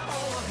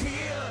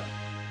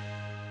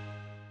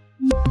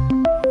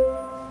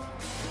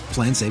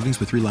 Plan savings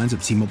with 3 lines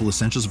of T-Mobile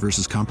Essentials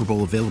versus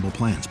comparable available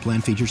plans. Plan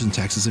features and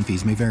taxes and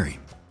fees may vary.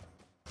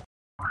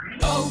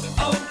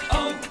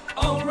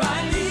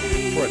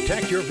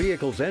 Protect your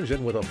vehicle's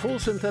engine with a full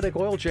synthetic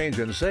oil change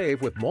and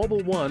save with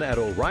Mobil 1 at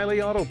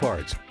O'Reilly Auto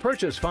Parts.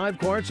 Purchase 5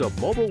 quarts of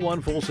Mobil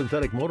 1 full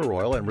synthetic motor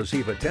oil and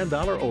receive a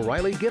 $10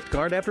 O'Reilly gift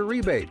card after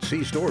rebate.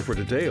 See store for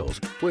details.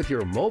 With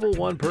your Mobil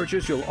 1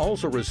 purchase, you'll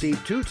also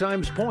receive 2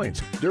 times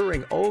points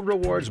during O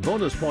Rewards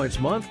Bonus Points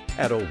Month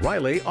at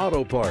O'Reilly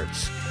Auto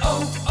Parts.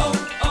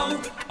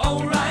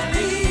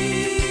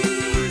 O'Reilly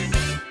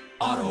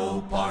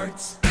Auto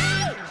Parts.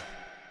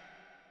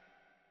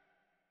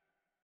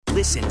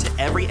 Listen to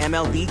every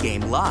MLB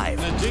game live.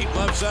 In the deep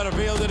left center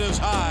field, it is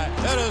high,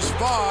 it is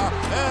far,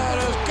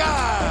 it is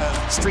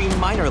gone. Stream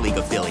minor league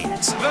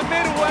affiliates. The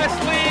Midwest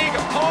League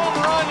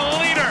home run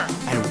leader.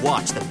 And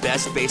watch the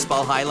best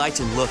baseball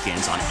highlights and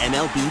look-ins on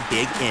MLB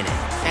Big Inning.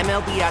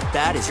 MLB At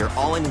Bat is your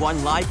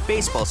all-in-one live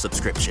baseball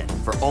subscription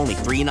for only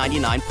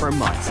 $3.99 per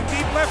month.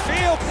 Deep left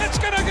field, it's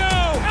gonna go.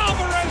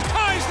 Alvarez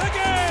ties the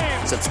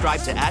game.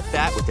 Subscribe to At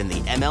Bat within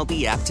the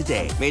MLB app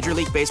today. Major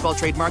League Baseball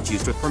trademarks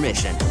used with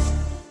permission.